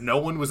attacked and no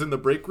one was in the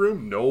break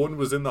room? No one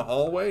was in the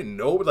hallway?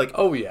 No, like,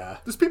 oh yeah,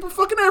 there's people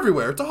fucking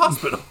everywhere. It's a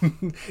hospital.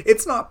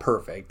 It's not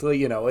perfect.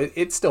 You know,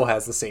 it still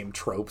has the same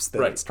tropes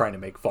that it's trying to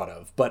make fun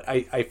of, but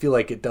I feel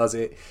like it does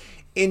it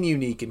in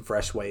unique and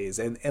fresh ways.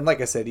 And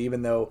like I said,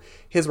 even though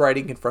his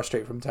writing can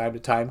frustrate from time to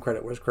time,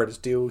 credit where credit's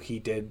due, he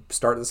did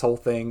start this whole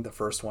thing. The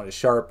first one is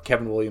sharp.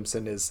 Kevin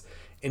Williamson is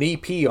an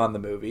EP on the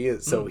movie,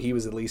 so he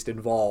was at least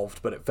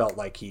involved, but it felt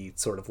like he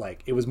sort of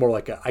like, it was more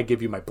like I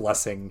give you my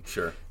blessing.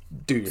 Sure.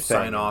 Do your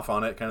Sign thing. off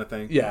on it kind of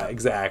thing. Yeah,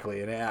 exactly.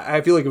 And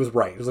I feel like it was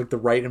right. It was like the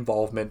right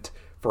involvement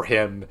for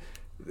him.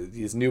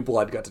 His new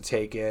blood got to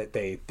take it.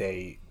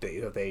 They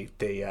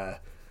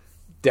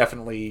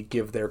definitely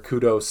give their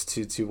kudos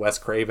to Wes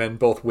Craven,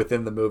 both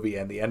within the movie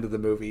and the end of the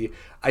movie.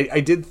 I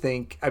did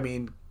think, I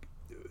mean,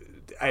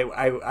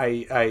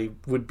 I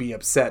would be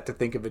upset to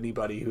think of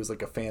anybody who's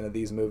like a fan of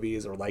these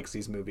movies or likes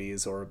these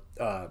movies or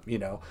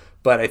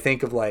but I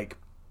think of like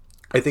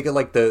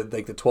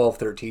the 12,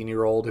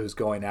 13-year-old who's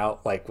going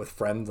out like with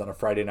friends on a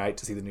Friday night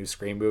to see the new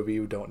Scream movie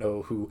who don't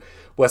know who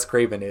Wes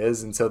Craven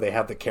is, and so they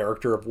have the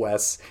character of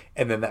Wes,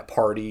 and then that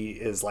party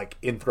is like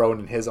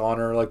enthroned in his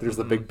honor. Like there's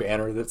the big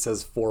banner that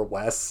says "For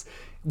Wes"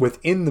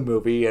 within the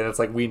movie, and it's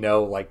like, we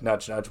know, like,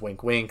 nudge nudge,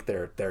 wink wink,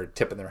 they're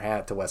tipping their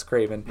hat to Wes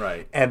Craven,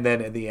 right? And then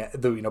in the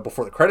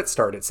before the credits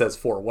start, it says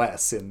 "For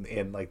Wes"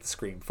 in like the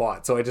Scream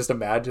font. So I just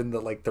imagine the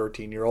like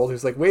 13-year-old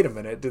who's like, wait a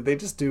minute, did they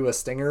just do a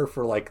stinger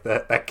for like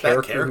that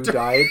character who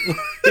died?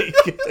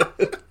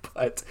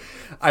 But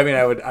I mean,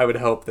 I would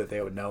hope that they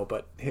would know,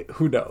 but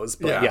who knows?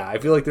 But yeah, I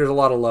feel like there's a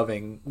lot of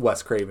loving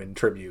Wes Craven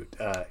tribute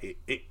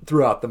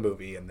throughout the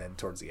movie, and then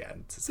towards the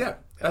end. So,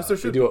 as there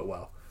should they do it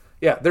well.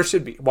 Yeah, there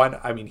should be. Why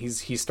not? I mean, he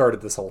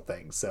started this whole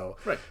thing, so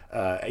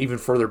even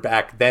further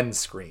back than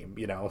Scream,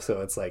 you know.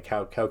 So it's like,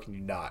 how can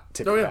you not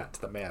tip your hat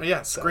to the man?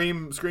 Yeah, so.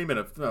 Scream, and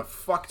a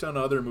fuck ton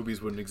of other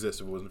movies wouldn't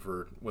exist if it wasn't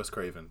for Wes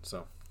Craven.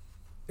 So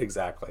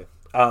exactly.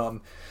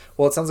 Well,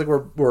 it sounds like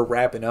we're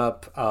wrapping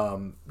up.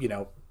 You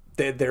know,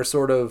 they're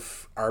sort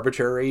of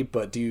arbitrary,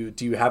 but do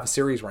you have a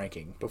series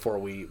ranking before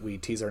we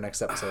tease our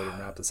next episode and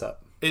wrap this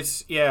up?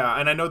 It's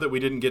and I know that we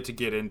didn't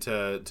get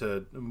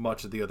into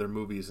much of the other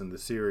movies in the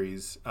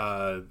series,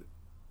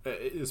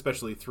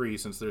 especially 3,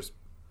 since there's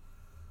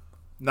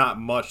not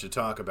much to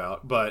talk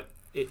about. But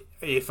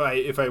if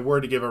I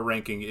were to give a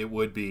ranking, it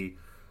would be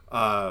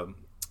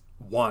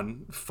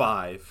 1,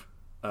 5,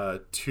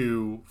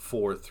 2,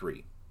 4,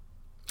 3.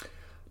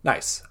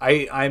 Nice.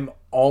 I'm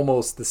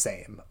almost the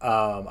same.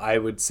 I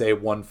would say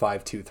 1,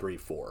 5, 2, 3,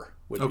 4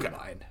 would be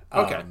mine.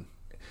 Okay.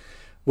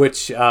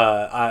 Which 3,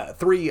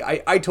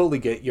 I totally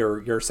get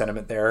your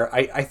sentiment there.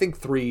 I think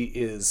 3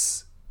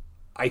 is,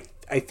 I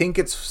think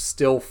it's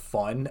still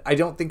fun. I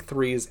don't think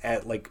 3 is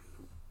at like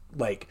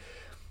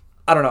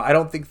I don't know. I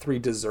don't think 3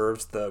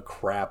 deserves the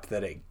crap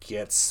that it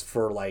gets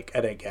for like.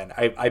 And again,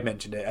 I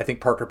mentioned it. I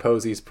think Parker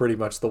Posey is pretty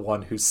much the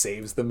one who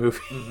saves the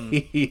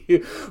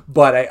movie.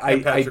 But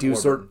I do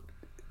sort.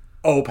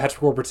 Oh,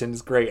 Patrick Warburton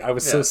is great. I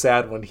was so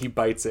sad when he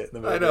bites it in the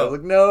movie. I know. was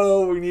like,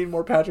 no, we need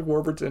more Patrick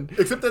Warburton.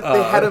 Except that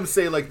they had him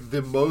say like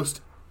the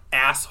most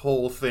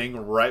asshole thing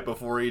right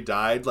before he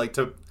died. Like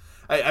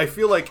I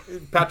feel like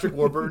Patrick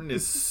Warburton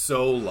is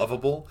so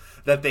lovable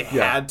that they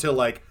had to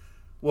like,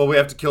 well, we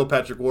have to kill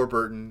Patrick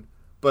Warburton,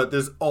 but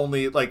there's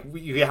only like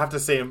you have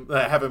to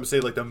have him say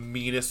like the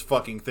meanest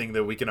fucking thing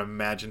that we can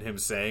imagine him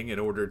saying in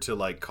order to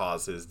like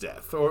cause his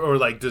death or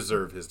like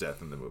deserve his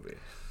death in the movie.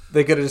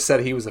 They could have just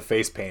said he was a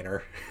face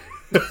painter.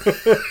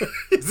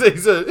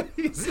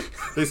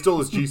 They stole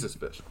his Jesus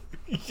fish.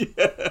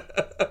 Yeah.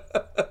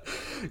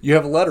 You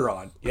have a letter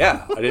on.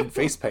 Yeah, I didn't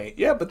face paint.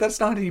 Yeah, but that's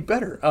not any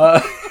better.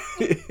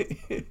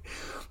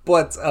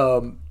 But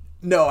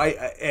no,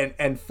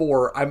 and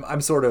 4.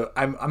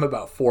 I'm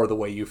about 4 the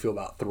way you feel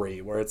about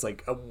 3, where it's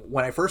like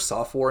when I first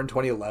saw 4 in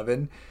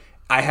 2011,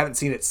 I haven't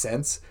seen it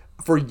since.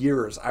 For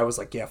years, I was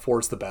like, yeah,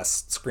 4's the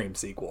best Scream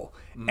sequel.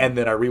 And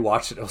then I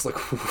rewatched it, and I was like,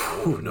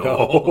 oh,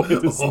 no,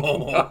 it is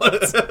not.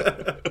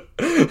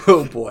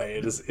 Oh, boy,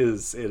 it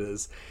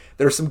is.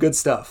 There's some good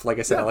stuff. Like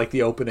I said, I like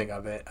the opening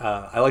of it.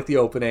 I like the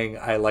opening.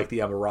 I like the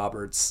Emma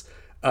Roberts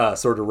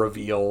sort of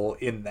reveal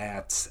in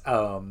that.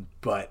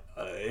 But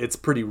it's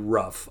pretty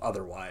rough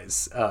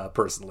otherwise,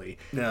 personally.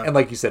 Yeah. And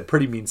like you said,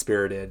 pretty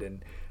mean-spirited.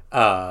 And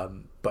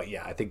but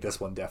yeah, I think this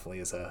one definitely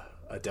is a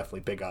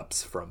definitely big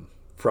ups from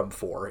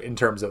 4 in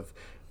terms of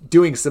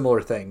doing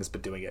similar things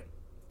but doing it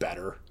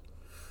better.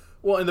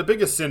 Well, and the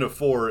biggest sin of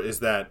 4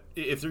 is that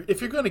if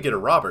you're going to get a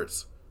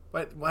Roberts,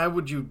 why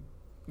would you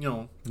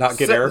not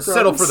get Eric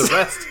settle Roberts? for the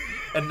rest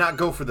and not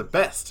go for the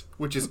best,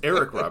 which is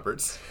Eric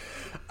Roberts?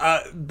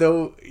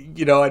 Though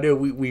I know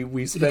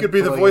we spent. He could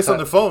be the voice on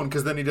the phone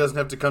because then he doesn't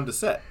have to come to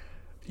set.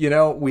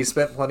 We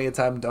spent plenty of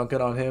time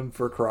dunking on him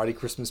for Karate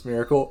Christmas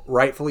Miracle,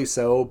 rightfully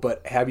so.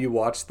 But have you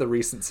watched the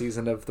recent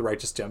season of The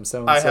Righteous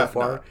Gemstones so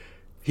far? Not.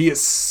 He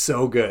is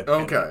so good.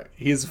 Okay.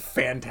 He is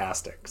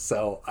fantastic.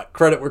 So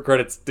credit where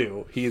credit's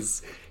due.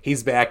 He's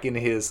back in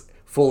his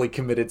fully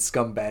committed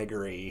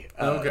scumbaggery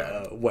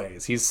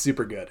ways. He's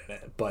super good in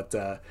it. But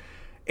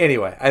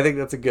anyway, I think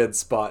that's a good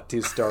spot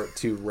to start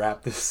to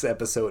wrap this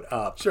episode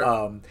up.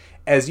 Sure.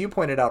 As you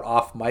pointed out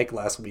off mic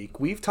last week,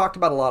 we've talked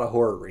about a lot of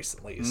horror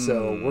recently.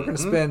 So we're going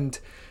to spend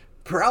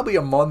probably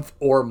a month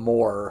or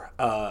more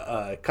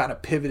kind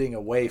of pivoting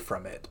away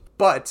from it.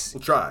 But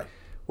we'll try.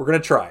 We're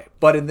going to try.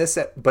 But in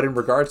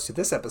regards to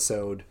this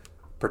episode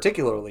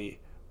particularly,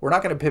 we're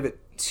not going to pivot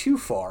too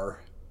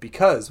far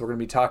because we're going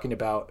to be talking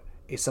about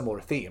a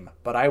similar theme.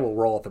 But I will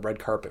roll out the red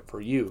carpet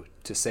for you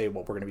to say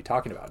what we're going to be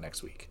talking about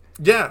next week.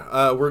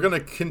 Yeah, we're going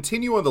to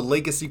continue on the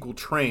Legacy sequel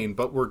train,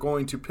 but we're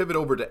going to pivot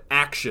over to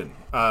action.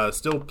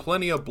 Still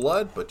plenty of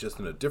blood, but just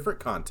in a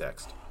different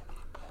context.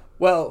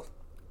 Well,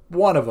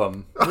 one of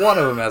them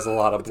has a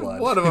lot of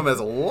blood. One of them has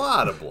a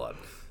lot of blood.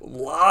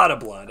 Lot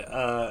of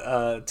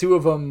blood. Two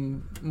of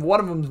them, one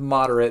of them's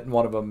moderate and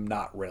one of them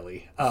not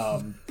really.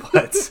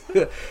 But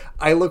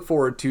I look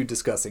forward to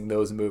discussing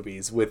those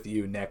movies with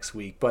you next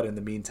week. But in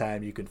the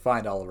meantime, you can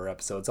find all of our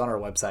episodes on our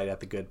website at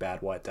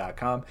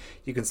thegoodbadwhat.com.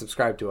 You can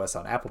subscribe to us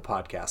on Apple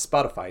Podcasts,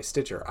 Spotify,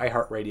 Stitcher,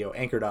 iHeartRadio,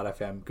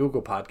 Anchor.fm,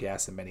 Google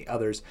Podcasts, and many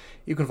others.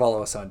 You can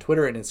follow us on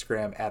Twitter and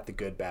Instagram at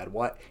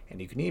thegoodbadwhat, and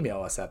you can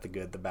email us at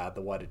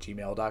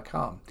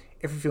thegoodthebadthewhat@gmail.com.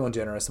 If you're feeling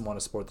generous and want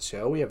to support the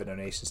show, we have a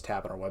donations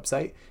tab on our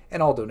website,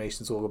 and all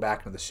donations will go back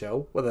into the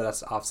show, whether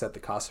that's to offset the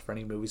cost of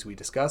any movies we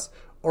discuss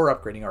or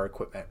upgrading our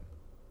equipment.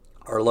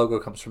 Our logo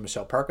comes from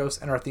Michelle Parkos,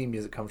 and our theme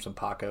music comes from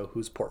Paco,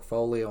 whose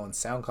portfolio and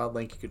SoundCloud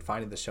link you can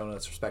find in the show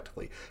notes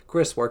respectively.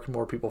 Chris, where can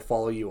more people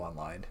follow you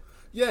online?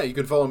 Yeah, you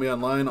can follow me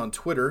online on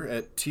Twitter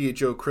at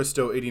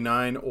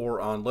THOChristo89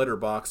 or on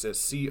Letterboxd at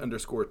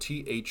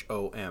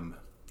C_THOM.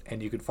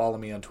 And you can follow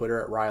me on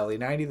Twitter at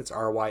Riley90, that's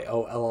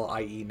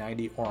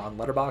RYOLLIE90, or on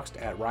Letterboxd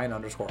at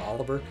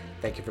Ryan_Oliver.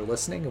 Thank you for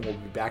listening, and we'll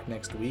be back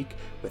next week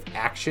with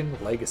Action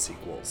Legacy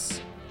sequels.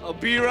 I'll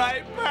be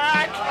right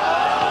back!